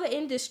 In what other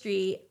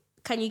industry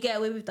can you get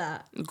away with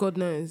that? God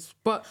knows.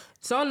 But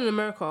someone in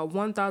America,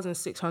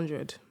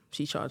 $1,600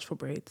 she charged for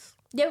braids.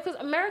 Yeah, because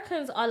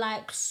Americans are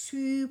like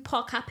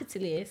super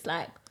capitalist,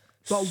 like.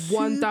 But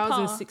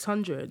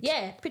 $1,600.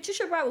 Yeah,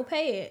 Patricia Bright will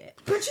pay it.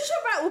 Patricia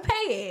Bright will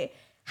pay it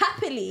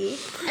happily,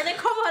 and then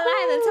come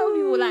online and tell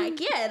people like,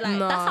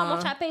 that's how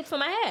much I paid for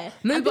my hair.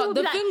 No, and but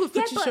the thing with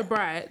Patricia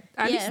Bright,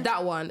 at least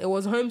that one, it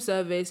was home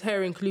service,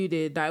 hair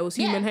included, that it was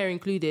human hair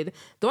included.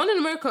 The one in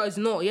America is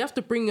not. You have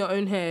to bring your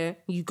own hair.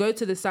 You go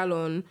to the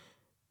salon,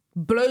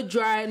 blow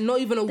dry,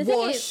 not even a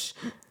wash.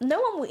 No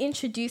one will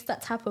introduce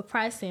that type of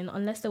pricing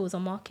unless there was a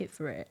market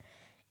for it.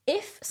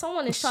 If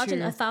someone is charging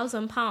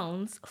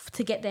 £1,000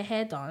 to get their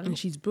hair done, and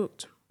she's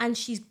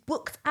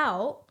booked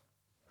out,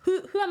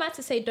 who am I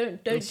to say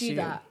don't do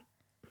that?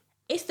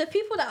 It's the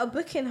people that are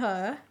booking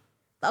her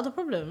that are the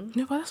problem.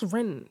 No, but that's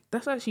rent.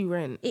 That's actually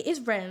rent. It is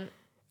rent.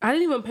 I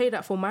didn't even pay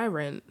that for my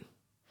rent.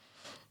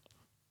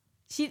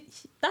 She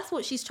that's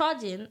what she's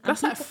charging.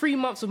 That's like 3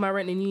 months of my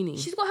rent in uni.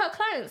 She's got her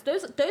clients.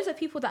 Those are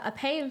people that are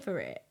paying for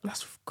it.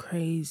 That's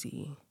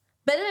crazy.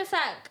 But then it's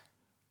like,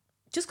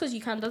 just because you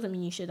can doesn't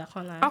mean you should. I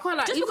can't lie.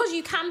 Just because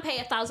you can pay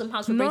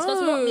 £1,000 for braids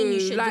does not mean you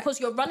should. Because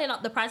you're running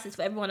up the prices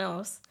for everyone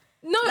else.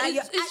 No, like,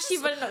 you're actually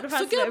running up the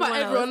prices. Forget about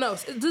everyone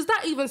else. Does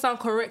that even sound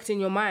correct in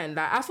your mind?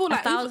 Like, I feel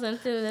like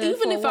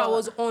even if I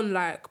was on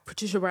like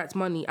Patricia Bright's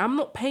money, I'm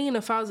not paying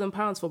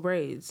 £1,000 for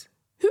braids.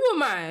 Who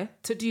am I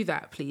to do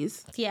that,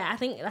 please? Yeah, I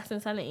think that's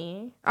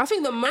insanity. I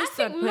think the most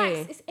I pay...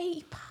 max is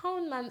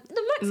 £80, man.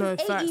 The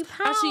max is £80.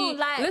 Actually,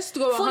 like, let's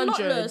go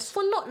 100.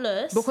 For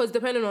knotless. Because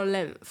depending on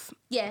length.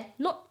 Yeah,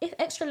 if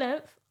extra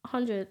length,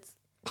 100.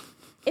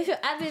 If you're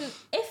adding...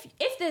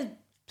 If there's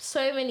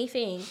so many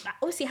things, like,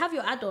 obviously have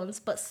your add-ons,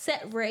 but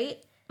set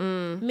rate,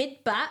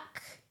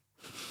 mid-back,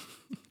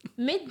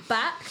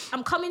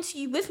 I'm coming to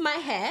you with my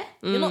hair.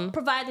 You're not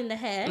providing the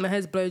hair. My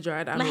hair's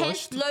blow-dried and washed. My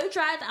hair's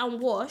blow-dried and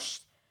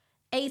washed.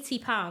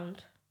 £80.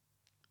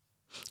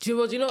 Do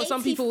you know what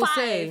some people will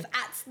say?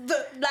 At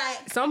the,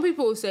 like, some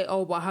people will say,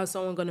 "Oh, but how's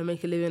someone gonna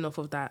make a living off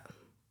of that?"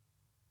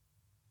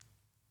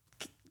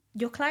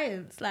 Your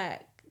clients,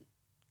 like,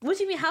 What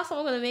do you mean? How's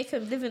someone gonna make a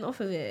living off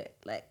of it?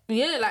 Like,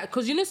 yeah, like,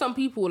 because you know some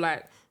people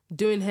like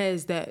doing hair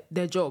is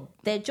their job.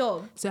 Their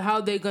job. So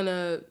how they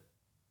gonna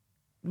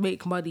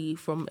make money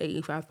from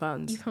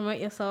 £85? You promote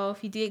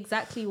yourself. You do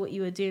exactly what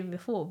you were doing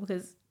before,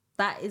 because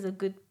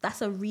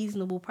that's a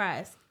reasonable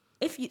price.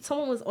 If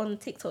someone was on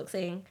TikTok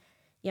saying,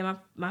 yeah,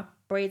 my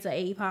braids are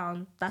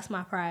 £80, that's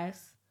my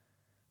price.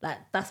 Like,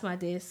 that's my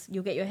this.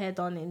 You'll get your hair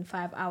done in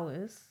 5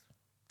 hours.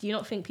 Do you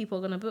not think people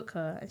are gonna book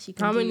her? And she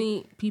can. How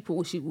many people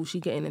will she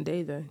get in a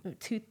day though?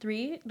 2,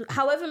 3,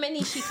 however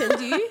many she can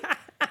do.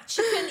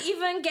 She can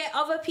even get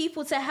other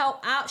people to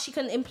help out. She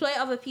can employ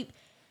other people.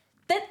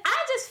 Then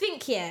I just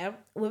think, yeah,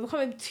 we're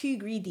becoming too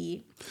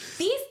greedy.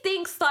 These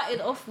things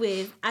started off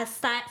with as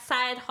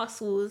side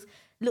hustles,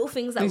 little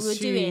things that we were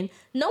doing.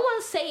 No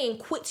one's saying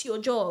quit your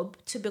job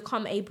to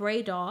become a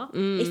braider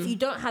if you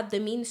don't have the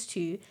means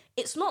to.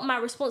 It's not my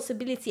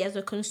responsibility as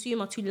a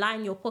consumer to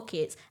line your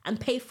pockets and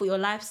pay for your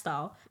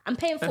lifestyle. I'm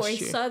paying for a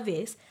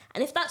service.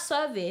 And if that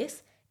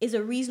service is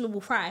a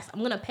reasonable price, I'm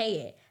going to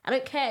pay it. I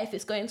don't care if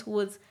it's going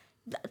towards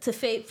to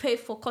pay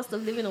for cost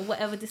of living or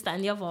whatever, this, that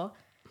and the other.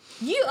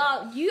 You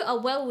are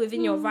well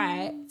within your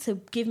right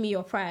to give me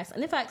your price.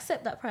 And if I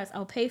accept that price,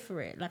 I'll pay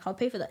for it. Like, I'll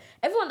pay for that.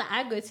 Everyone that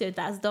I go to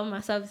that's done my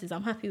services,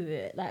 I'm happy with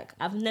it. Like,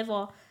 I'm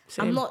not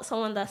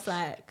someone that's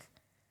like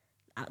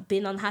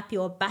been unhappy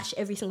or bash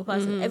every single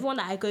person. Everyone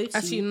that I go to.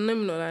 Actually, let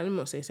me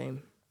not say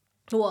same.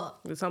 What?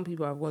 There's some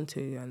people I've gone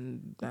to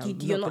and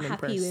you're not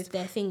happy with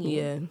their thingy.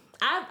 Yeah.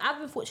 I've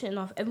been fortunate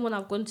enough. Everyone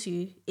I've gone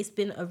to, it's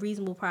been a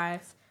reasonable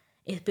price.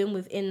 It's been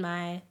within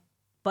my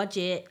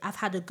budget. I've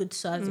had a good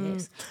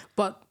service.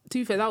 But to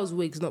be fair, that was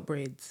wigs, not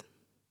braids.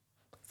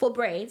 For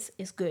braids,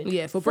 it's good.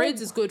 Yeah, for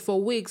braids, it's good. For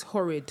wigs,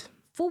 horrid.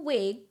 For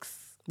wigs,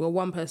 well,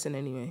 one person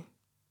anyway.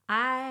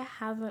 I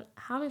haven't.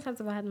 How many times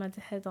have I had my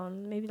hair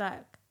done? Maybe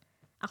like,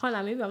 I can't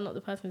lie. Maybe I'm not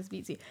the person to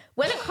speak to.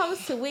 When it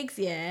comes to wigs,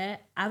 yeah,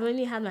 I've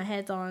only had my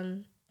hair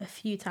done a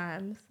few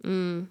times.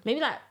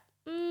 Maybe like,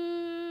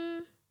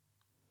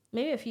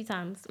 maybe a few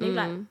times. Maybe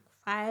like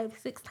 5,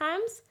 6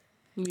 times.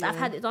 Yeah. I've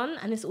had it done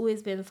and it's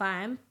always been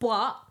fine.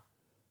 But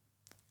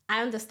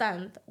I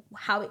understand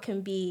how it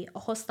can be a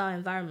hostile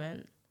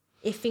environment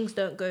if things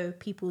don't go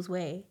people's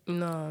way.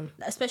 No.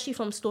 Especially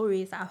from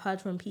stories that I've heard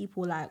from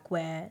people, like,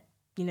 where,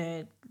 you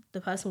know,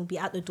 the person will be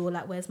at the door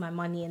like, where's my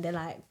money? And they're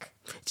like...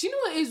 Do you know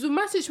what it is? With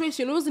my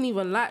situation, it wasn't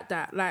even like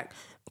that. Like,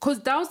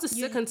 because that was the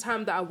second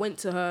time that I went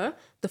to her.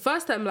 The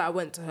first time that I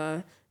went to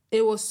her,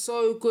 it was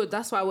so good.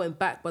 That's why I went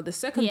back. But the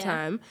second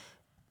time,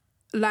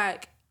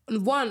 like...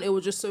 One, it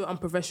was just so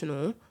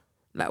unprofessional.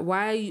 Like,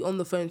 why are you on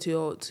the phone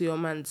to your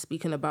man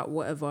speaking about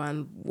whatever,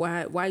 and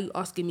why are you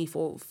asking me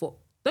for?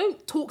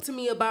 Don't talk to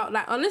me about,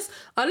 like, unless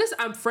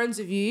I'm friends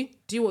with you,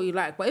 do what you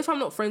like. But if I'm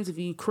not friends with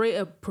you, create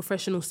a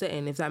professional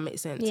setting, if that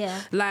makes sense.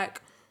 Yeah.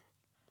 Like,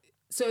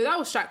 so that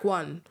was strike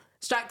 1.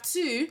 Strike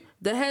 2,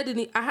 the hair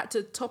I had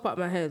to top up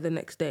my hair the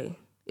next day.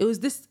 It was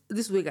this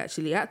wig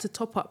actually. I had to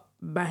top up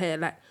my hair,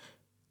 like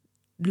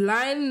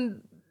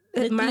line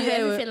my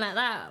hair, everything like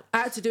that. I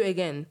had to do it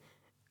again.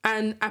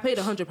 And I paid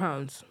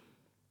 £100.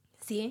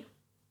 See?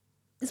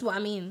 This is what I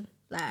mean.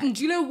 Like,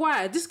 do you know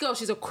why? This girl,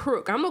 she's a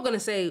crook. I'm not going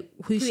to say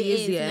who she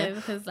is yet. No,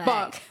 because, like...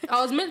 But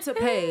I was meant to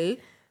pay,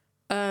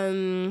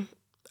 I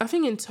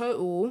think in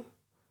total,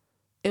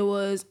 it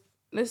was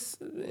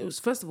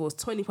first of all, it was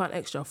 £20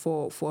 extra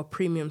for a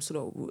premium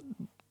slot.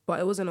 But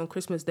it wasn't on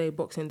Christmas Day,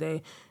 Boxing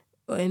Day,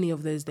 or any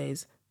of those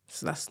days.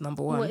 So that's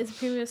number 1. What is a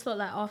premium slot,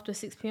 like after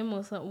 6 p.m.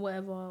 or something,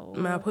 whatever? Or...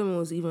 My appointment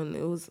was even,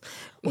 it was...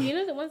 Well, you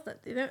know the ones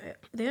that they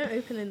don't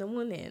open in the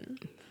morning?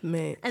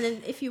 Mate. And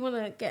then if you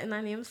want to get a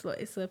 9 a.m. slot,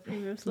 it's a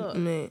premium slot.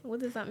 Mate. What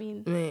does that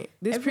mean? Mate,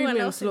 this everyone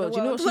premium slot, do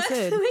you know what she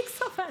said?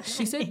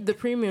 She said night. The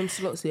premium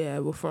slots,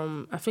 were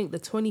from, I think, the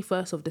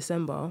 21st of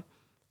December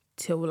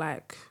till,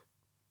 like,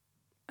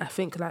 I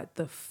think, like,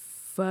 the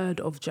 4th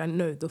of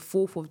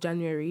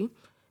January.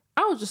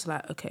 I was just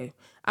like, okay.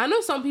 I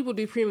know some people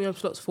do premium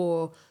slots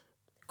for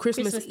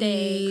Christmas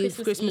Eve,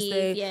 Christmas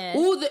Day, yeah.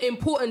 All the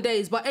important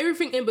days, but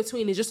everything in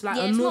between is just like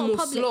a normal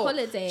slot.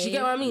 Holiday. Do you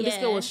get what I mean? This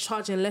girl was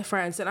charging left,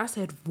 right, and center. I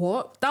said,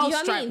 what? That was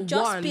strike 1.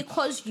 Just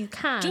because you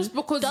can. Just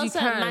because you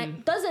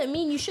can. Doesn't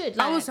mean you should.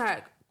 Like, I was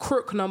like,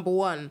 crook number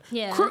 1.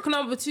 Yeah. Crook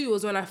number 2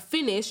 was when I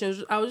finished.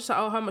 I was just like,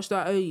 oh, how much do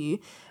I owe you?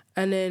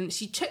 And then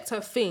she checked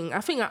her thing.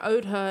 I think I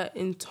owed her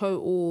in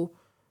total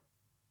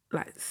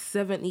like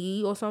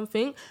 70 or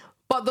something.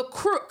 But the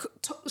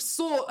crook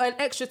saw an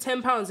extra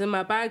 £10 in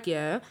my bag,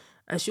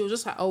 and she was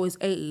just like, oh, it's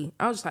 80.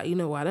 I was just like, you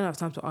know what? I don't have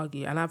time to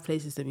argue, and I have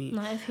places to be.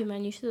 Not if you,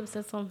 man. You should have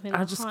said something.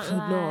 I just could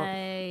not.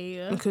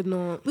 I could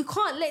not. We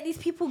can't let these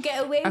people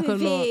get away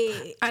with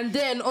it. And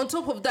then on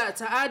top of that,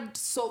 to add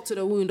salt to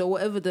the wound or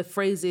whatever the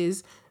phrase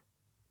is,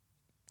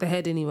 the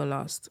hair didn't even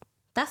last.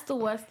 That's the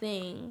worst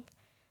thing.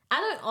 I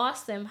don't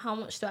ask them how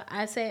much do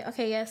I say,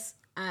 okay, yes.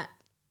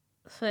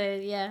 So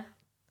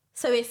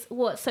it's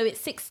what? So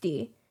it's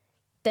 60.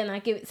 Then I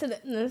give it to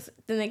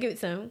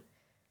them.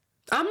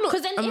 I'm not.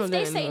 Because then if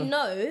they say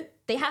no,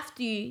 they have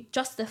to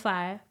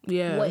justify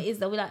what it is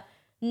that we're like,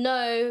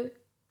 no,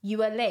 you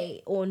were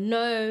late, or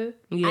no,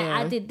 I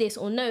added this,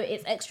 or no,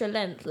 it's extra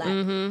length.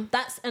 Like,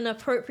 that's an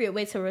appropriate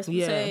way to respond.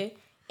 Yeah. So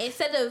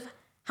instead of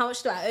how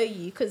much do I owe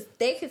you, because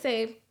they could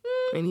say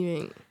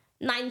anything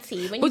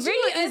 90 when you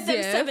really owe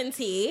them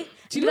 70.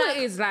 Do you know what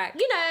it is like?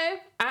 You know,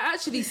 I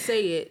actually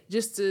say it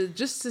just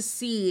to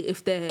see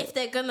if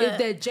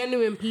they're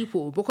genuine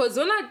people, because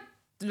when I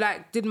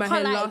like did my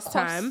hair last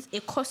time,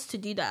 it costs to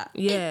do that.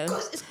 Yeah,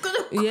 it's gonna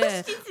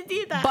cost you to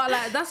do that. But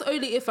like that's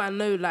only if I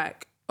know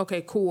like,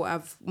 okay, cool,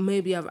 I've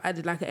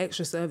added like an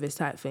extra service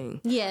type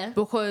thing. Yeah.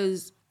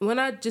 Because when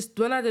I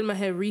did my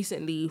hair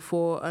recently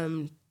for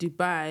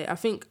Dubai, I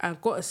think I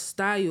got a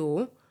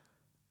style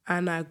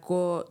and I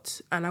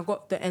got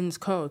the ends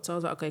curled. So I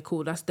was like, okay,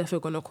 cool, that's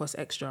definitely gonna cost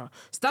extra.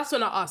 So that's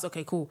when I asked,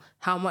 okay, cool,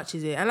 how much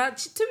is it? And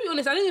to be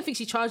honest, I didn't even think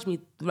she charged me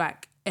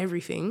like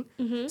everything.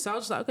 Mm-hmm. So I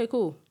was just like, okay,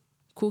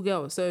 cool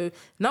girl. So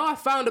now I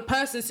found a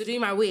person to do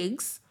my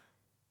wigs.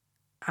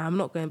 I'm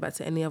not going back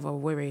to any other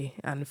worry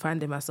and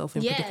finding myself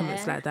in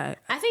predicaments like that.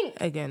 I think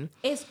again,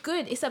 it's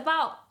good. It's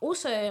about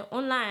also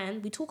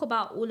online. We talk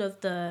about all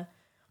of the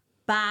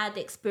bad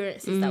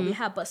experiences that we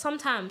have, but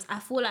sometimes I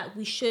feel like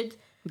we should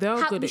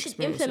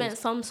implement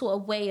some sort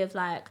of way of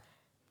like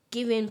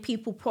giving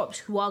people props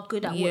who are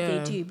good at what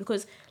they do.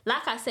 Because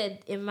like I said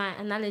in my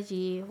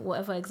analogy,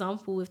 whatever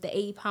example with the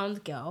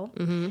 £80 girl,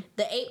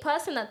 the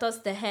person that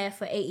does the hair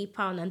for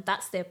 £80 and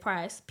that's their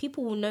price,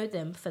 people will know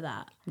them for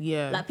that.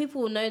 Yeah. Like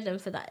people will know them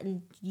for that,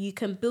 and you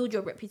can build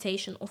your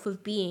reputation off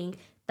of being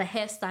the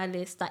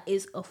hairstylist that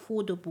is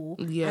affordable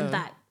and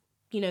that,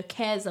 you know,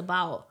 cares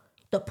about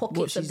the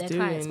pockets of their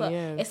clients. But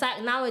it's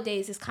like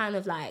nowadays it's kind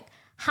of like,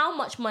 how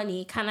much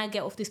money can I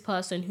get off this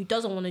person who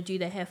doesn't want to do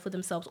their hair for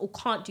themselves or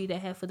can't do their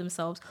hair for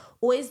themselves,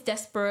 or is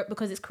desperate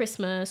because it's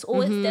Christmas,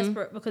 or is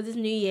desperate because it's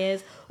New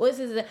Year's, or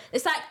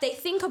it's like they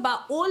think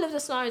about all of the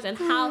scenarios and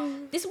how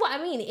this is what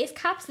I mean. It's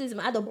capitalism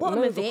at the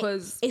bottom of it.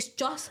 It's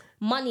just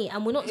money,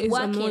 and we're not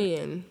working.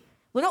 Annoying.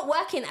 We're not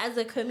working as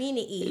a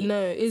community. No,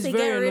 it's to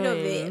very get rid annoying.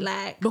 of it.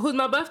 Like, because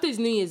my birthday's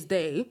New Year's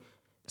Day.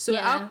 So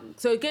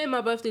so getting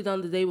my birthday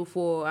done the day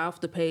before, I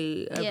have to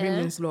pay a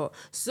premium slot.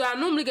 So I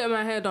normally get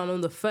my hair done on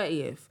the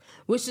 30th,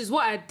 which is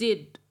what I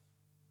did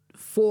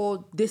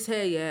for this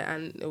hair,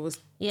 and it was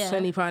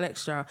 £20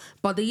 extra.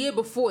 But the year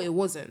before, it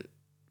wasn't.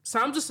 So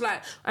I'm just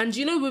like, and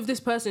you know, with this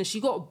person, she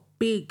got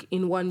big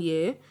in 1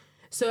 year.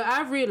 So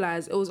I've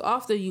realised it was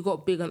after you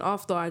got big and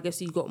after, I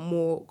guess, you got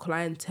more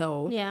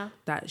clientele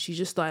that she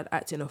just started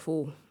acting a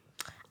fool.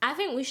 I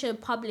think we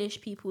should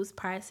publish people's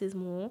prices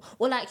more.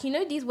 Or like, you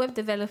know, these web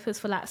developers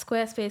for like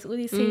Squarespace, all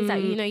these things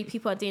that, you know,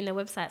 people are doing their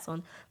websites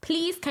on.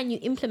 Please, can you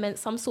implement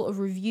some sort of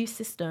review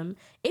system?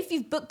 If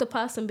you've booked the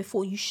person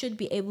before, you should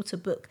be able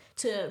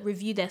to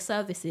review their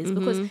services,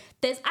 because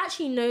there's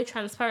actually no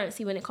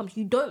transparency when it comes.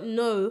 You don't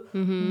know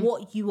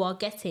what you are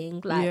getting,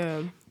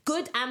 like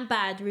good and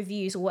bad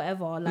reviews or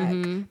whatever,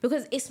 like,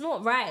 because it's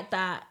not right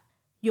that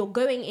you're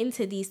going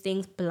into these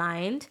things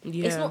blind.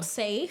 It's not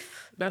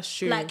safe. That's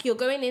true. Like, you're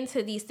going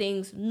into these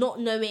things not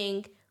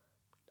knowing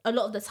a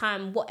lot of the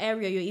time what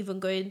area you're even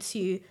going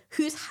to,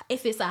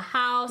 if it's a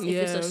house, if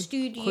it's a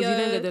studio. Because you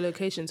don't get the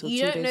location till 2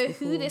 days before. You don't know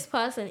who this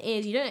person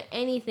is. You don't know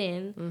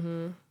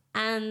anything.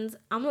 And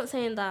I'm not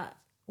saying that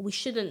we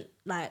shouldn't,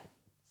 like,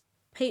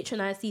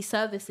 patronize these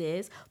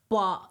services,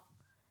 but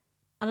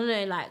I don't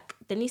know, like,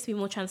 there needs to be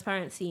more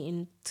transparency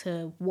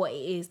into what it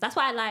is. That's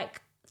why I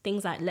like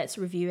things like Let's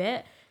Review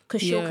It.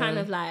 Because she'll kind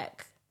of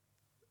like,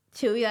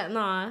 she'll be like,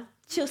 nah.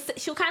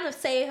 She'll kind of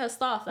say her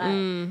stuff, like,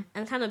 and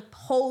kind of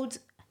hold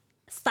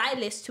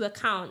stylists to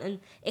account. And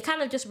it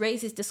kind of just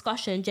raises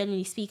discussion,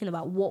 generally speaking,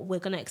 about what we're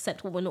going to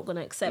accept, what we're not going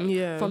to accept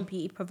from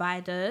beauty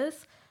providers.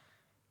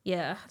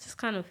 Yeah, I just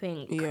kind of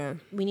think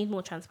we need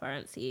more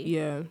transparency.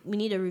 Yeah. We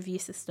need a review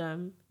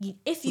system.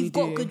 If you've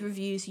got good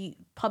reviews, you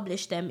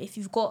publish them. If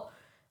you've got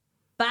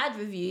bad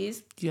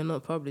reviews, you're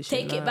not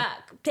publishing. Take it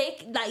back.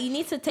 You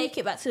need to take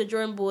it back to the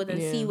drawing board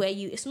and see where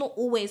it's not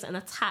always an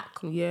attack.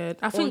 Yeah,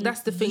 I think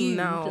that's the thing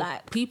now.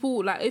 Like,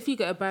 people, like, if you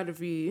get a bad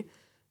review,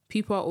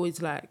 people are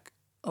always like,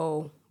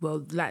 oh,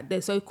 well, like, they're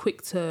so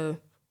quick to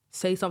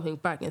say something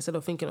back instead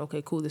of thinking,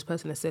 okay, cool, this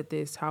person has said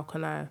this, how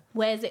can I?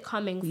 Where is it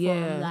coming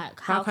from? Like,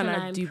 how can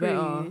I do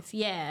better?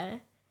 Yeah.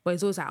 But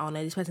it's always like, oh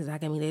no, this person's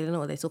attacking me, they don't know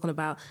what they're talking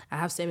about. I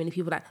have so many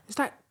people that, it's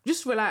like,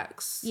 just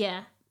relax.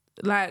 Yeah.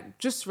 Like,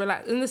 just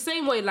relax. In the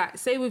same way, like,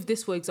 say with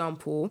this, for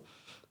example,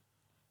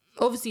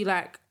 obviously,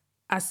 like,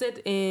 I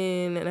said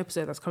in an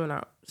episode that's coming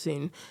out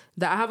soon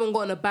that I haven't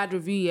gotten a bad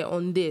review yet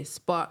on this,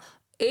 but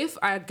if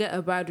I get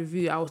a bad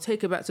review, I will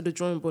take it back to the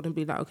drawing board and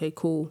be like, okay,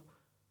 cool,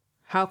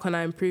 how can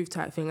I improve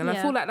type thing? And I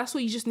feel like that's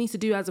what you just need to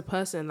do as a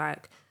person.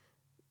 Like,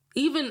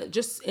 even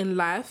just in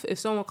life, if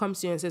someone comes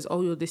to you and says,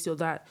 oh, you're this, you're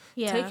that,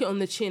 take it on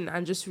the chin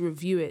and just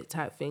review it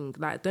type thing.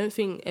 Like, don't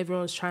think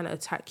everyone's trying to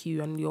attack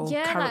you and your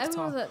character. Like,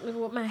 everyone's like,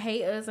 what my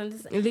haters and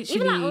this. Literally.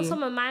 Even like on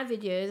some of my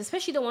videos,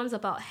 especially the ones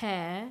about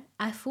hair,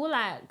 I feel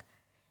like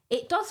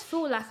it does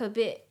feel like a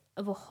bit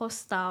of a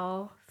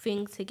hostile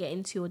thing to get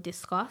into or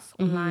discuss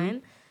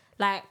online.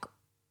 Like,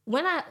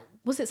 when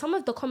was it some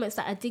of the comments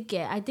that I did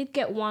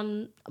get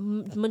one,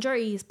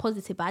 majority is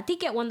positive, but I did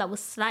get one that was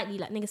slightly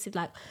like negative,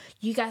 like,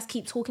 you guys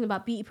keep talking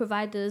about beauty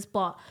providers,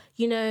 but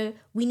you know,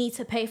 we need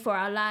to pay for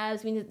our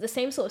lives. We need the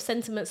same sort of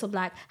sentiments of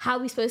like, how are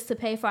we supposed to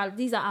pay for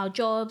these are our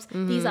jobs,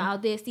 these are our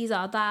this, these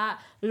are that.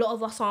 A lot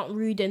of us aren't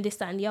rude and this,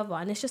 that and the other.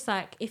 And it's just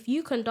like, if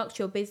you conduct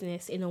your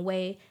business in a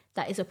way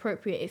that is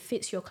appropriate, it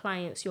fits your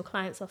clients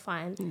are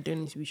fine, you don't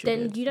need to be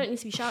shouting. Then you don't need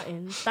to be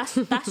shouting.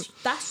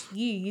 That's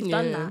you've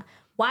done that.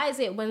 Why is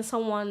it when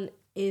someone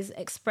is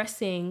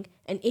expressing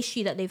an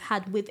issue that they've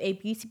had with a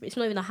beauty, it's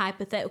not even a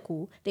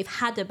hypothetical, they've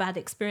had a bad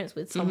experience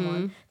with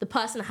someone, the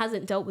person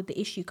hasn't dealt with the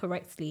issue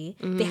correctly,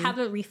 they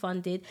haven't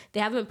refunded, they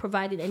haven't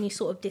provided any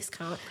sort of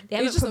discount, they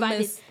haven't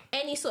provided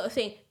any sort of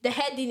thing, the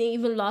hair didn't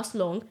even last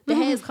long, the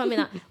hair is coming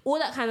out, all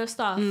that kind of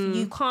stuff,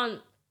 you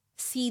can't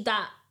see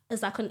that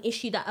as like an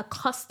issue that a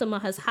customer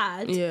has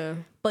had,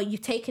 but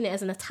you've taken it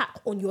as an attack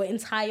on your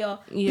entire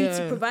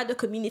beauty provider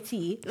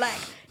community. Like,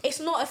 it's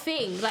not a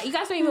thing. Like, you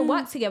guys don't even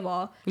work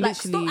together. Like,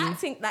 stop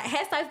acting like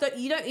hairstylists.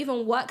 You don't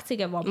even work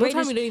together. One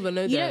time you don't even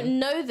know them. You don't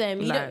know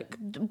them. Like,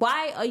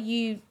 why are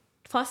you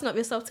fasten up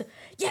yourself to,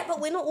 but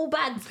we're not all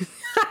bad.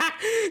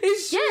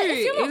 It's true. Yeah,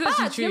 if you're not it's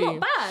bad, true. you're not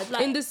bad.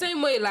 Like, in the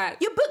same way, like,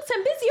 you're booked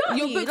and busy, aren't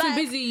you? You're booked and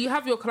busy, you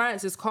have your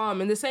clients as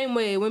calm. In the same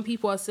way, when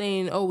people are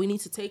saying, oh, we need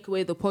to take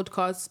away the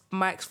podcast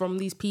mics from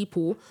these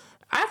people,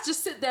 I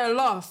just sit there and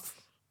laugh.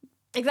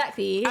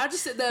 Exactly. I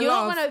just sit there and you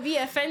laugh. don't want to be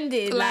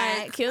offended.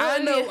 Like, you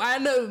know I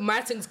know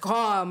my thing's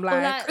calm.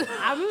 Like,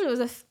 I remember there was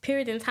a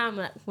period in time,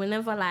 like,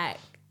 whenever, like,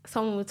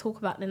 someone would talk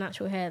about the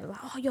natural hair, like,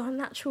 oh, you're a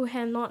natural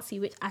hair Nazi,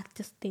 which I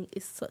just think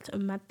is such a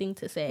mad thing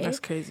to say. That's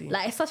crazy.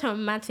 Like, it's such a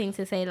mad thing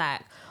to say,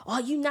 like, oh,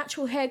 you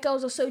natural hair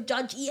girls are so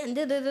judgy and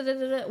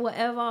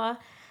whatever.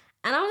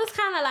 And I'm just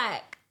kind of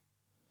like,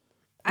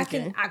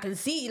 I can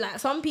see, like,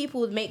 some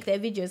people make their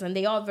videos and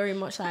they are very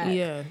much like,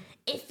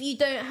 if you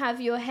don't have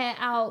your hair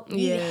out,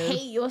 you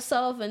hate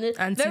yourself, and it's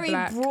very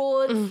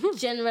broad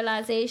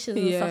generalizations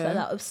and stuff like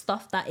that, of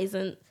stuff that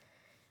isn't,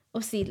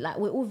 obviously, like,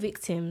 we're all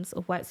victims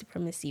of white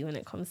supremacy when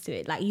it comes to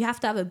it. Like, you have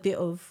to have a bit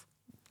of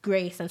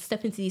grace and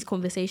step into these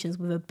conversations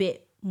with a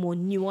bit more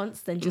nuance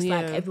than just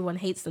like, everyone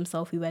hates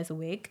themselves who wears a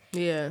wig.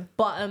 Yeah.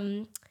 But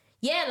like,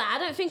 I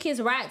don't think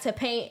it's right to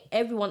paint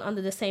everyone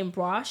under the same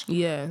brush.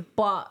 Yeah.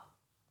 But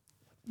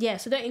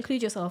so don't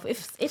include yourself.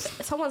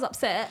 If someone's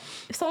upset,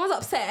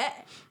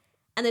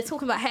 and they're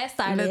talking about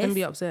hairstylists, let them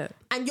be upset.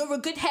 And you're a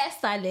good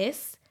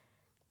hairstylist,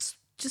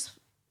 just,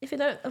 if it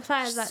don't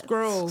apply, like,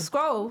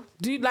 scroll.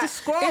 Do like, just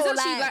scroll. It's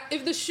actually like,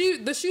 if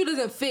the shoe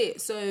doesn't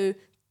fit, so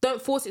don't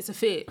force it to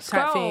fit.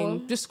 Type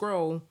thing. Just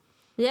scroll.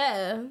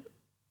 Yeah.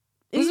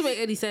 It doesn't make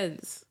any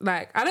sense.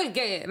 Like, I don't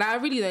get it. Like, I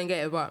really don't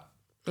get it. But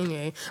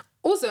anyway.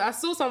 Also, I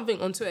saw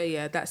something on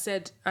Twitter, that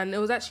said, and it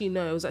was actually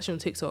on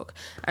TikTok,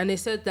 and they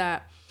said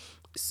that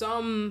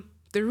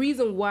the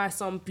reason why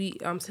I'm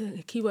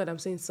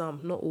saying some,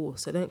 not all,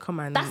 so don't come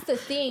and... That's the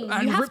thing.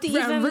 You have to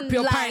even rip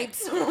your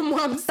pints from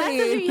what I'm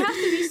saying. That's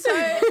the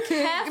thing.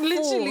 You have to be so careful.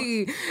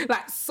 Literally,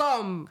 like,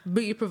 some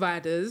beauty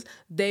providers,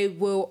 they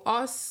will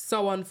ask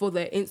someone for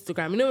their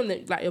Instagram. You know,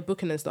 when like you're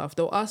booking and stuff,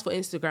 they'll ask for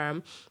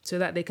Instagram so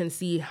that they can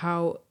see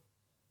how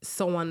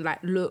someone like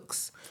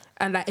looks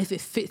and like if it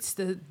fits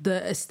the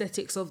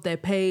aesthetics of their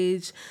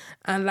page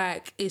and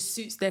like it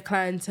suits their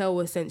clientele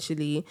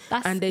essentially.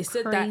 That's and they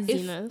said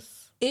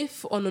craziness. That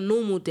if on a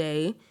normal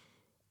day,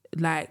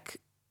 like,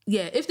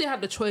 if they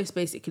had the choice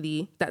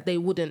basically that they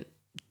wouldn't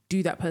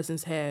do that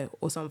person's hair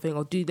or something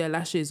or do their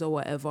lashes or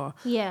whatever,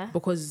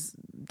 because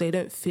they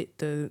don't fit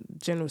the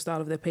general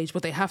style of their page,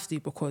 but they have to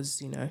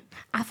because, you know.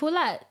 I feel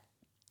like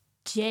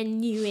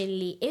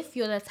genuinely, if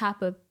you're the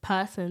type of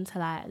person to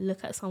like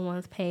look at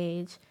someone's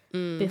page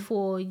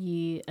before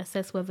you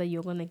assess whether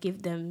you're gonna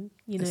give them,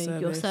 you know,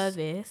 your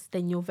service,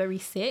 then you're very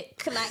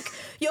sick. Like,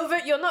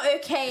 you're not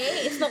okay.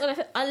 It's not gonna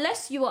fit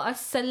unless you are a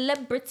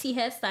celebrity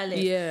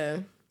hairstylist. Yeah.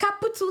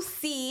 Capital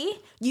C.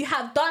 You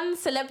have done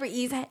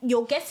celebrities.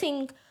 You're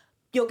getting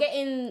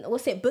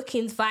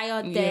bookings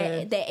via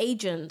their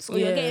agents, or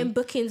you're getting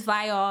bookings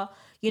via,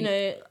 you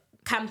know,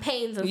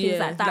 campaigns and things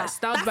like that. Like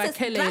Styled by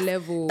Kelly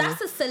level.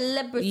 That's a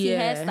celebrity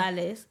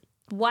hairstylist.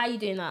 Why are you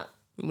doing that?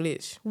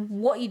 Lich.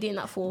 What are you doing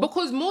that for?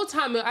 Because more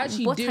time you're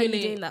actually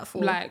doing that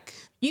for? Like,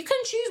 you can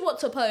choose what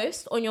to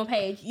post on your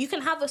page. You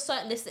can have a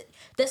certain list.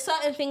 There's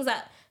certain things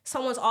that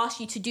someone's asked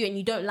you to do and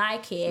you don't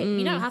like it.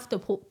 You don't have to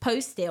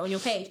post it on your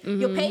page.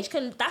 Your page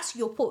that's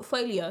your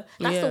portfolio.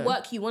 That's the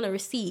work you want to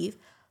receive.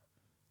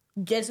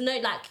 There's no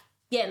like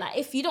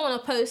if you don't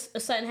want to post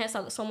a certain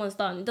hairstyle that someone's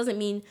done, it doesn't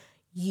mean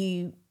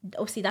you,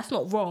 obviously that's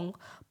not wrong,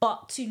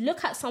 but to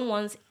look at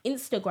someone's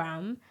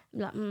Instagram,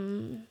 like,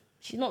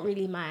 she's not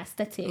really my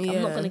aesthetic.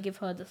 I'm not going to give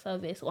her the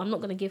service, or I'm not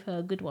going to give her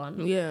a good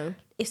one. Yeah.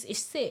 It's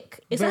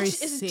sick.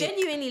 It's sick.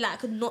 Genuinely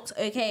like not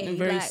okay.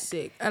 Very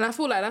sick. And I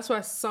feel like that's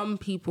why some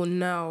people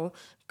now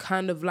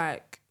kind of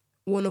like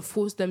want to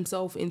force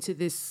themselves into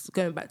this,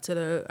 going back to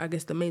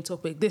the main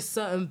topic, this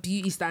certain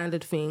beauty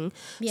standard thing,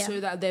 so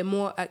that they're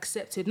more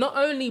accepted, not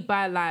only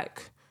by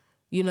like,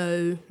 you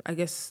know, I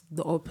guess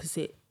the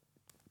opposite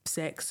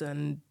sex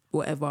and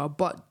whatever,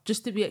 but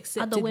just to be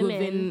accepted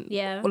within,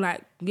 yeah, or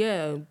like,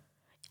 yeah,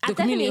 the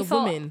community of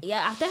women.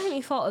 Yeah, I've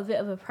definitely felt a bit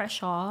of a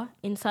pressure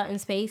in certain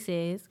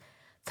spaces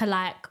to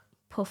like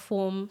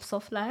perform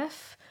soft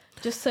life,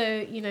 just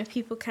so, you know,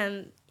 people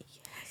can,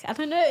 I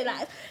don't know,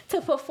 like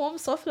to perform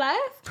soft life.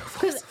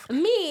 Because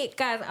me,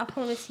 guys, I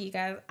promise you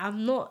guys, I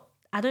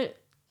don't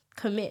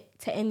commit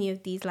to any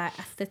of these like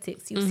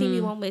aesthetics. You'll see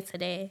me one way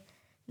today,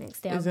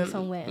 next day I'll be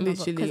somewhere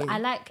another. Because I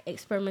like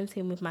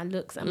experimenting with my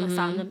looks and my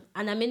sound,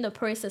 and I'm in the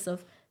process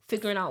of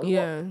figuring out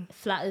what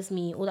flatters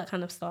me, all that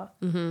kind of stuff.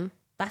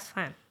 That's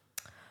fine.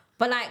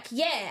 But like,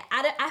 yeah,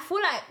 I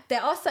feel like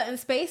there are certain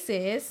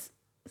spaces,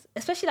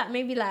 especially like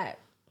maybe like,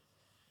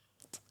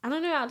 I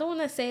don't know, I don't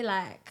want to say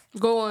like...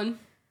 Go on.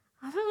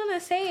 I don't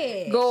want to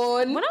say it. Go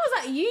on. When I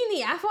was at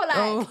uni, I felt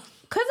like,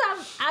 because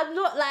I'm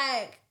not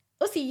like,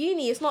 obviously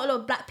uni, it's not a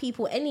lot of black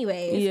people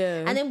anyway.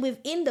 Yeah. And then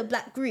within the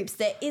black groups,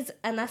 there is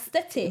an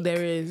aesthetic.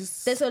 There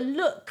is. There's a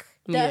look.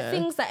 There are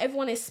things that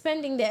everyone is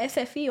spending their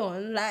SFE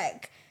on,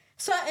 like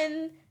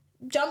certain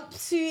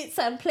jumpsuits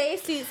and play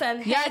suits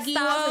and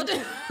hairstyles,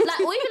 like,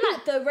 or even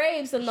like the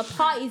raves and the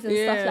parties and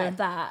stuff like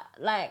that.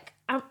 Like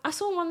I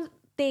saw one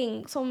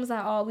thing, someone was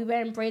like, "Oh, we're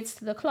wearing braids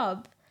to the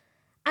club,"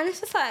 and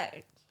it's just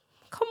like,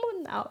 come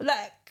on now,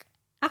 like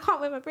I can't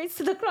wear my braids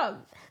to the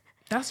club.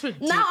 That's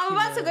ridiculous. Now I'm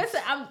about to go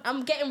to,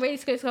 I'm getting ready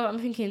to go to the club. I'm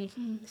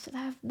thinking, should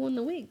I have worn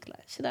the wig?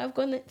 Like, should I have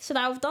done this? Should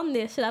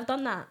I have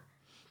done that?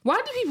 Why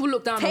do people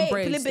look down on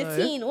braids,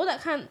 libertine, all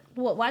that kind.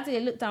 Why do they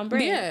look down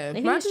braids? Yeah,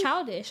 they think it's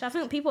childish. I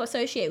think people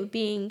associate with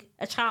being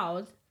a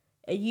child,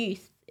 a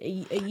youth.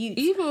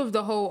 Even with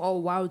the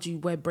whole, why would you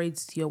wear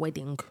braids to your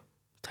wedding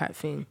type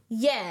thing?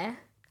 Yeah,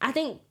 I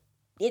think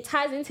it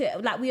ties into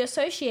it. Like, we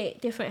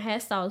associate different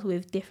hairstyles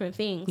with different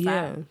things.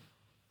 Yeah.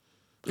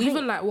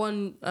 Even like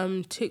one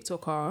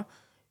TikToker,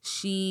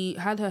 she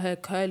had her hair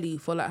curly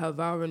for like her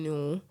vow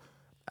renewal.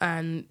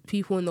 And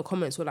people in the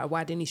comments were like,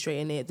 why didn't you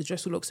straighten it? The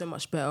dress would look so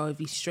much better if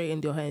you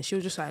straightened your hair. And she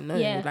was just like, no.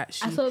 Yeah, like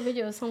I saw a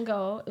video of some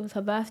girl. It was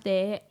her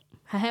birthday.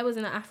 Her hair was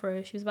in an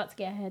afro. She was about to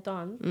get her hair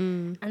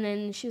done. And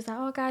then she was like,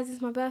 oh, guys,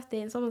 it's my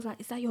birthday. And someone was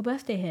like, is that your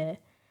birthday hair?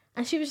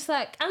 And she was just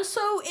like, and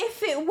so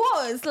if it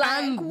was,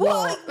 like,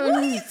 what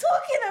are you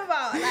talking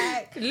about?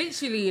 Like,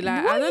 literally,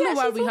 like, I don't know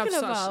why we have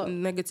such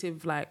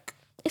negative, like...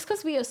 It's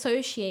because we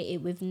associate it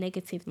with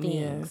negative things.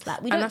 Yeah.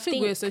 Like, we don't and I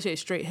think we associate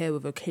straight hair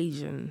with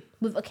occasion.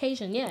 With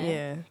occasion, yeah.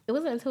 Yeah. It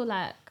wasn't until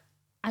like,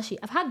 actually,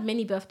 I've had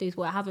many birthdays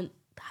where I haven't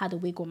had a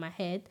wig on my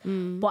head.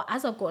 But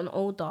as I've gotten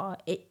older,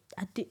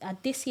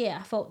 this year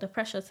I felt the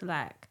pressure to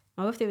like,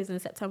 my birthday was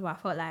in September.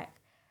 I felt like,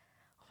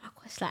 oh my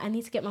gosh, like I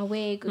need to get my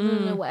wig,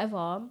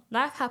 whatever.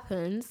 Life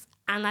happens,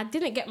 and I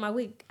didn't get my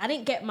wig. I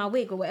didn't get my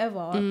wig or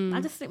whatever.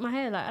 I just slicked my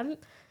hair. Like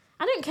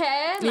I didn't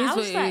care. Like, I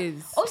was like,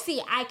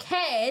 obviously I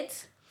cared.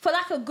 For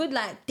like a good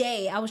like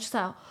day, I was just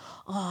like,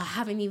 oh, I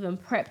haven't even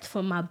prepped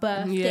for my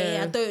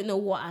birthday. I don't know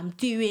what I'm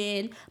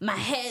doing. My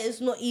hair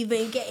is not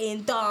even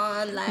getting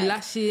done. Like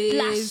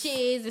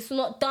lashes, it's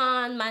not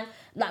done.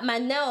 My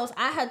nails,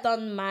 I had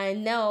done my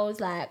nails,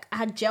 like I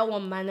had gel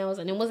on my nails,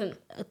 and it wasn't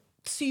a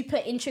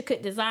super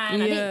intricate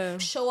design. I didn't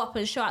show up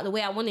and show out the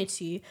way I wanted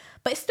to.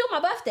 But it's still my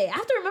birthday. I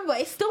have to remember,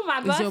 it's still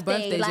my birthday. It's your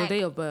birthday. Like, it's your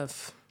day of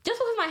birth. Just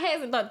because my hair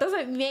isn't done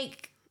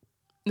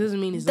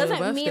doesn't mean it's your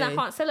birthday. Mean I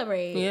can't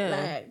celebrate. Yeah,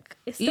 like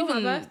it's still my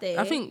birthday.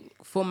 I think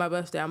for my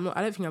birthday, I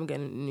don't think I'm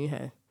getting new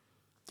hair.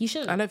 You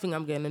shouldn't. I don't think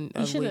I'm getting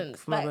a wig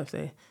for my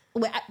birthday.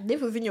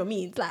 Live within your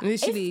means. Like,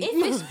 literally,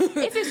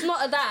 if it's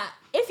not that,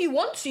 if you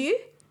want to,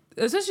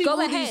 especially go all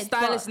ahead, these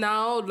stylists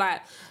now,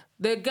 like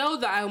the girl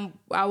that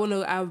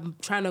I'm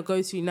trying to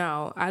go to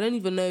now. I don't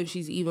even know if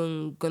she's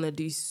even gonna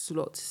do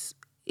slots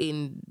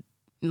in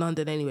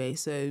London anyway,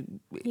 so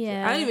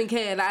yeah, I don't even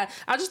care. Like,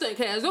 I just don't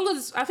care. As long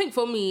as, I think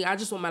for me, I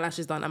just want my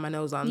lashes done and my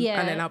nails done,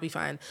 and then I'll be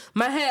fine.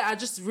 My hair, I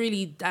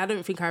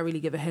don't think I really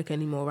give a heck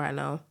anymore right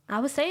now. I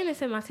was saying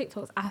this in my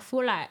TikToks. I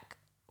feel like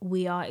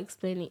we are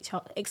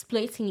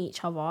exploiting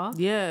each other.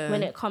 Yeah.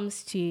 When it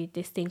comes to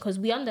this thing, because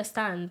we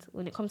understand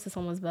when it comes to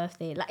someone's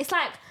birthday. Like, it's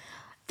like,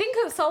 think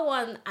of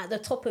someone at the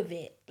top of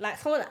it, like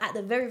someone at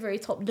the very, very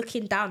top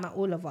looking down at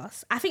all of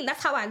us. I think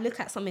that's how I look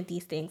at some of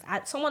these things.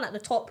 Someone at the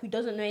top who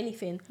doesn't know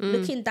anything,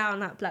 looking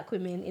down at black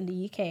women in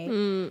the UK.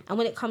 And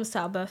when it comes to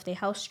our birthday,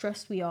 how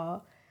stressed we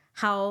are,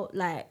 how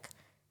like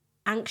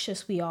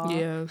anxious we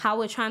are, how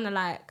we're trying to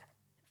like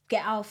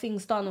get our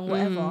things done and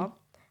whatever.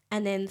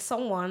 And then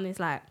someone is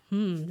like,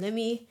 let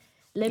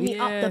me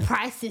up the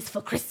prices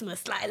for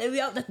Christmas. Like, let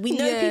me up the... We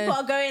know people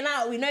are going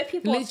out. We know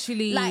people...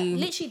 Literally,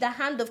 the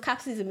hand of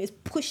capitalism is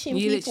pushing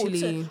people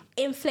to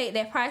inflate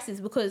their prices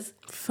because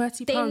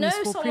 £30 they know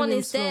someone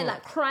is there,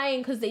 like,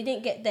 crying because they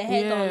didn't get their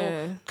hair done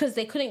or because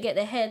they couldn't get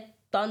their hair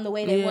done the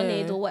way they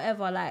wanted or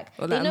whatever. Like,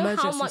 or they know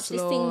how much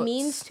this thing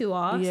means to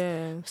us.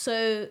 Yeah.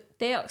 So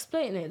they are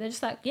exploiting it. They're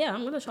just like,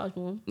 I'm going to charge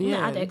more. I'm going to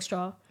add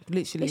extra.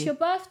 Literally. It's your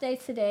birthday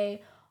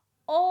today.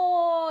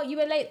 Oh, you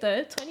were late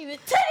though. 20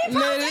 pounds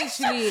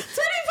extra. £20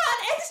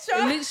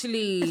 extra.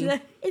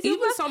 Literally.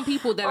 Even some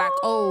people, they're like,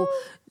 oh,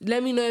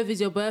 let me know if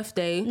it's your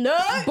birthday. No.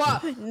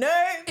 But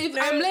if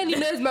I'm letting you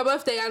know it's my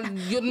birthday and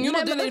you're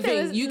not doing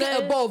anything, you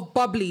get a bowl of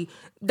bubbly.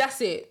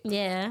 That's it.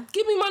 Yeah.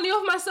 Give me money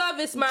off my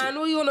service, man.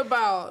 What are you on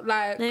about?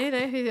 Like, let me know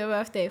if it's your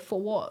birthday. For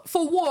what?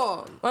 For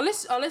what?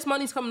 Unless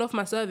money's coming off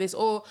my service.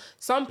 Or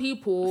some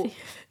people,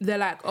 they're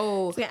like,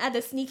 oh, so add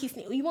a sneaky.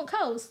 You want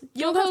curls?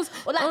 You want curls?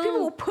 Or like people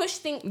will push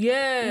things.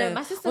 Yeah. No,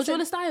 my sister. What's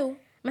your style?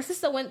 My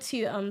sister went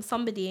to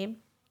somebody,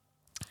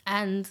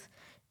 and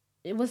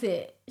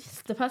the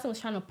person was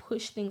trying to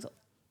push things.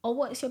 Oh,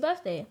 what? It's your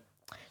birthday.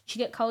 She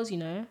get curls, you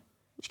know.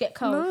 She get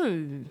curls.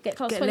 No. Get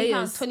curls.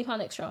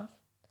 £20 extra.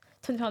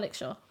 £20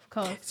 extra for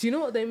curls. Do you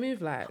know what they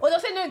move like? Or they'll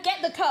say no,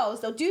 get the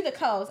curls. They'll do the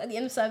curls at the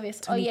end of service.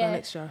 £20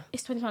 extra.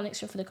 It's £20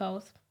 extra for the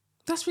curls.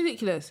 That's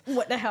ridiculous.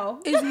 What the hell?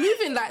 It's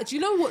moving like. Do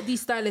you know what these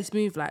stylists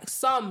move like?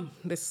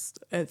 Let's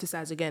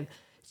emphasize again.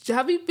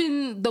 Have you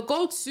been the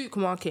gold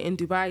supermarket in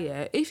Dubai?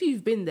 Yeah, if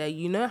you've been there,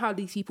 you know how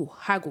these people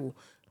haggle.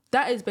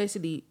 That is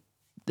basically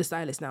the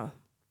stylist now.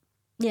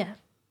 Yeah.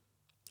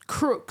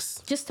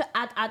 Crooks. Just to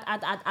add.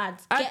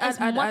 Get as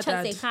much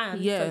as they can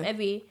from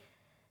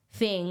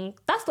everything.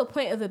 That's the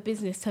point of a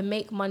business, to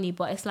make money,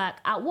 but it's like,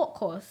 at what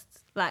cost?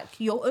 Like,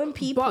 your own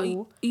people. But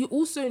you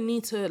also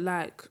need to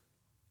like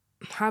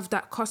have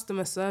that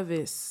customer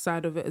service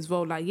side of it as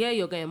well. Like, yeah,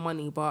 you're getting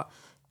money, but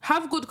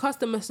have good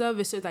customer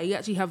service so that you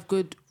actually have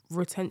good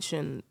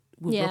retention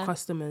with your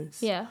customers.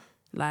 Yeah.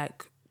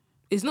 Like,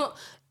 it's not,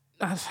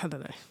 I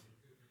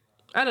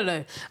don't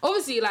know.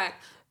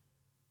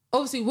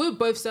 Obviously we're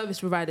both service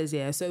providers,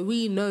 yeah. So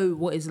we know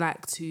what it's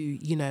like to,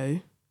 you know,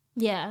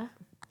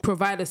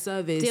 provide a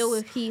service, deal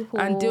with people,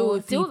 deal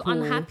with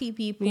unhappy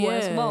people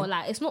as well.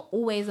 Like, it's not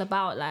always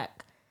about like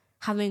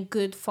having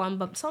good fun,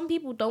 but some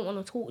people don't want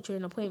to talk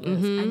during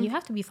appointments, and you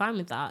have to be fine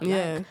with that.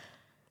 Yeah. Like,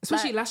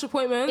 especially lash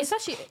appointments.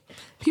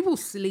 People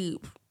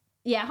sleep.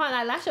 Yeah, I can't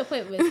like lash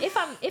appointments.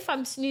 If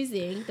I'm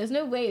snoozing, there's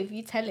no way of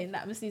you telling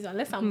that I'm snoozing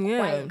unless I'm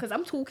quiet, because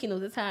I'm talking all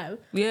the time.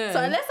 Yeah.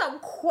 So unless I'm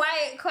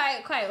quiet,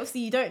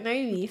 obviously you don't know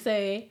me,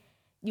 so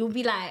you'll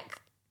be like,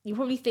 you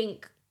probably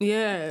think,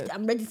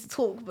 I'm ready to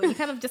talk, but you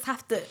kind of just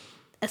have to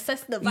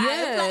assess the vibe.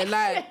 Yeah,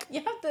 like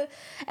you have to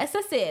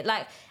assess it.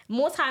 Like,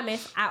 more time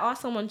if I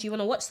ask someone, do you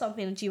want to watch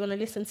something, or do you want to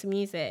listen to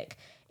music?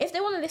 If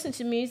they want to listen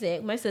to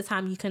music, most of the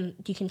time you can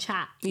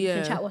chat. You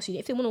can chat whilst you.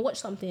 If they want to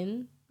watch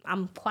something,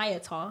 I'm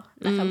quieter.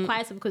 Like, I'm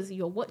quieter because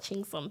you're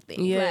watching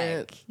something. Yeah.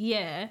 Like,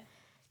 yeah.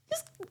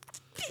 Just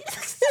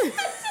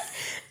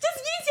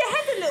use your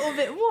head a little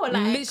bit more.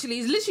 Like, it's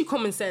literally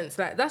common sense.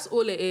 Like, that's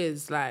all it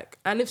is. Like,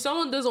 and if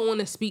someone doesn't want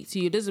to speak to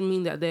you, it doesn't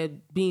mean that they're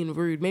being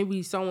rude.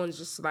 Maybe someone's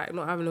just like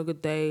not having a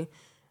good day.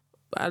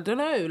 I don't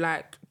know.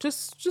 Like,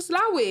 just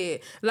allow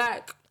it.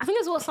 Like, I think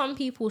it's what some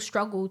people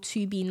struggle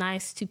to be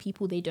nice to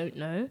people they don't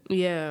know.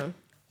 Yeah.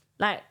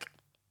 Like,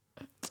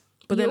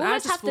 but you then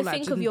always have to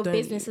think of your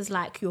business as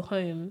like your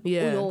home.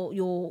 Yeah. Or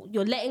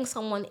you're letting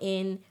someone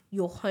in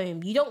your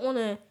home. You don't want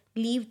to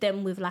leave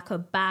them with like a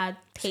bad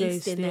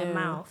taste in their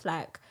mouth,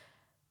 like,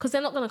 because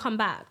they're not going to come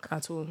back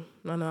at all.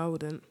 No, I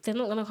wouldn't. They're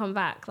not going to come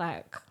back.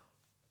 Like,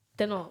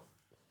 they're not.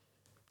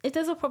 If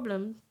there's a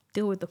problem,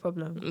 deal with the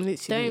problem.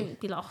 Literally. Don't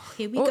be like, oh,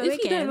 here we go again. Or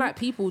if you don't like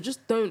people,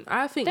 just don't.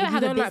 I think if you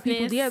don't like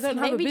people, don't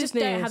have a business. Just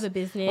don't have a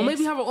business. Or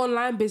maybe have an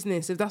online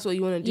business if that's what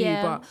you want to do.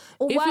 But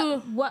or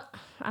if work,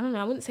 I don't know,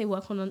 I wouldn't say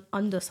work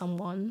under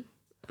someone.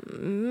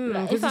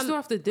 Because you still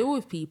have to deal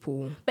with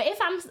people. But if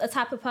I'm a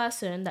type of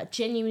person that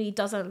genuinely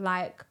doesn't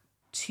like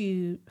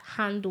to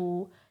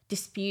handle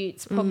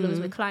disputes, problems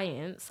with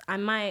clients, I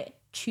might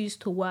choose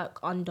to work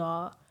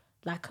under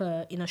like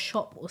in a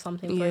shop or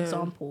something, for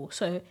example.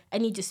 So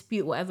any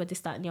dispute, whatever, this,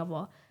 that, and the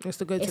other, it's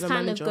to go to the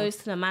kind manager. of goes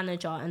to the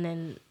manager, and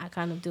then I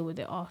kind of deal with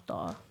it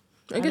after.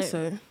 I guess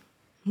so.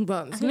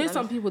 But you know,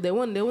 some people they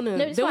want the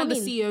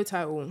CEO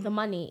title, the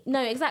money.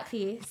 No,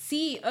 exactly,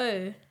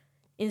 CEO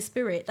in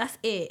spirit. That's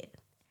it.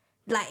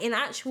 Like, in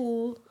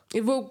actual,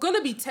 if we're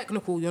gonna be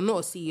technical, you're not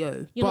a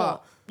CEO.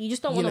 You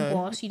just don't want a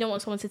boss. You don't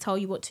want someone to tell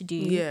you what to do.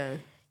 Yeah.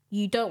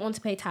 You don't want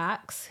to pay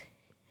tax.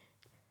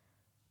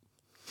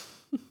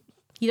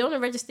 You don't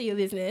want to register your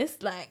business.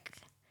 Like,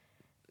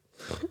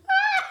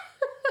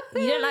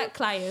 you don't like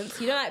clients.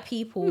 You don't like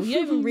people. You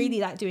don't even really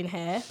like doing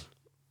hair.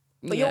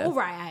 But you're all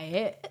right at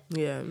it.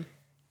 Yeah.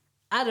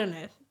 I don't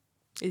know.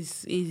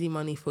 It's easy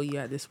money for you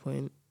at this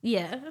point.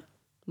 Yeah.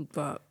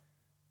 But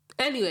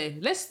anyway,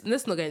 let's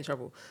not get in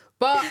trouble.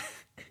 But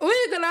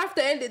we're going to have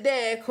to end it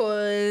there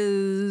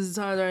because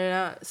time's running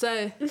out.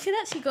 So we could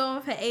actually go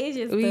on for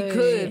ages.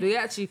 We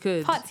actually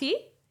could. Part 2?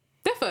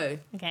 Defo.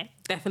 Okay.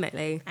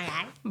 Definitely.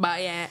 Okay.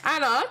 But yeah,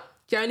 Anna,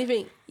 do you have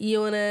anything you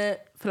want to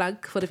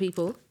plug for the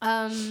people?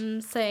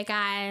 So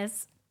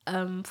guys,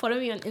 follow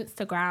me on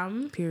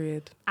Instagram.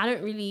 Period. I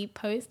don't really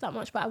post that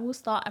much, but I will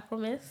start, I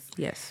promise.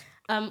 Yes.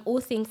 All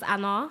Things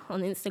Anna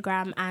on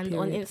Instagram, and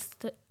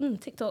on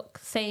TikTok,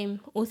 same.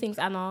 All Things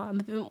Anna.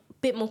 I'm a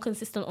bit more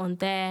consistent on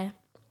there.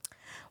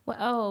 What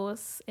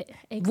else?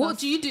 What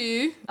do you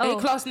do?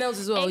 A-class nails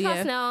as well,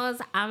 A-class nails.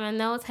 I'm a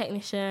nail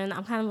technician.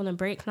 I'm kind of on a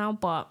break now,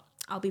 but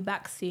I'll be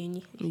back soon.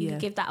 You can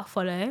give that a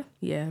follow.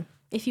 Yeah.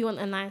 if you want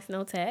a nice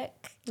nail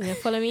tech,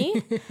 follow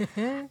me.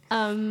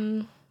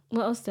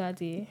 What else do I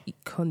do?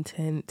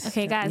 Content.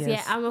 Okay, guys.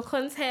 Yes. Yeah, I'm a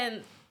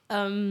content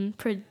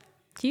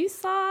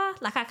producer.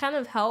 Like, I kind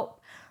of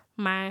help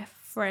my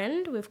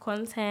friend with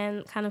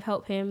content, kind of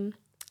help him.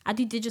 I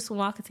do digital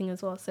marketing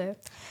as well. So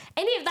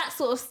any of that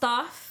sort of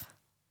stuff,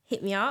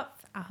 hit me up.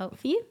 I'll help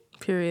you.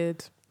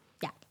 Period.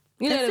 Yeah.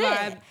 You know the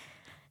vibe.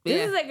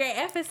 This is a great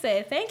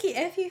episode. Thank you,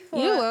 Effie, for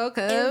You're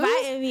welcome.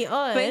 inviting me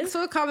on. Thanks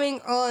for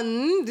coming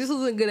on. This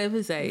was a good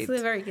episode. This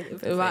was a very good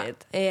episode.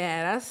 But,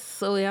 yeah,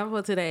 that's all we have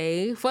for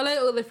today. Follow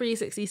all the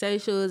 360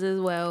 socials as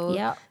well.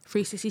 Yep.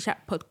 360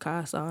 Chat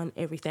podcast on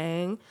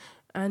everything.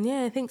 And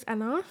yeah, thanks,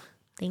 Anna.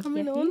 Thank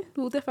coming you. on.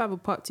 We'll definitely have a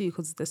part 2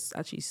 because there's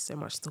actually so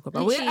much to talk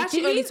about. We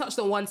actually only touched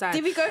on one side.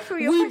 Did we go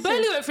through your questions? questions?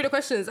 We barely went through the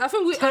questions. I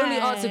think we only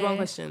answered one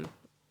question.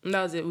 And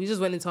that was it. We just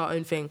went into our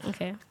own thing.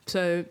 Okay.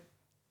 So,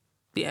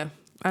 yeah.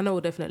 Anna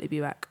will definitely be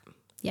back.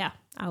 Yeah,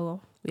 I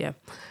will. Yeah.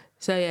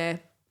 So, yeah.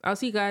 I'll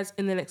see you guys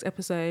in the next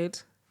episode.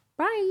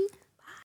 Bye.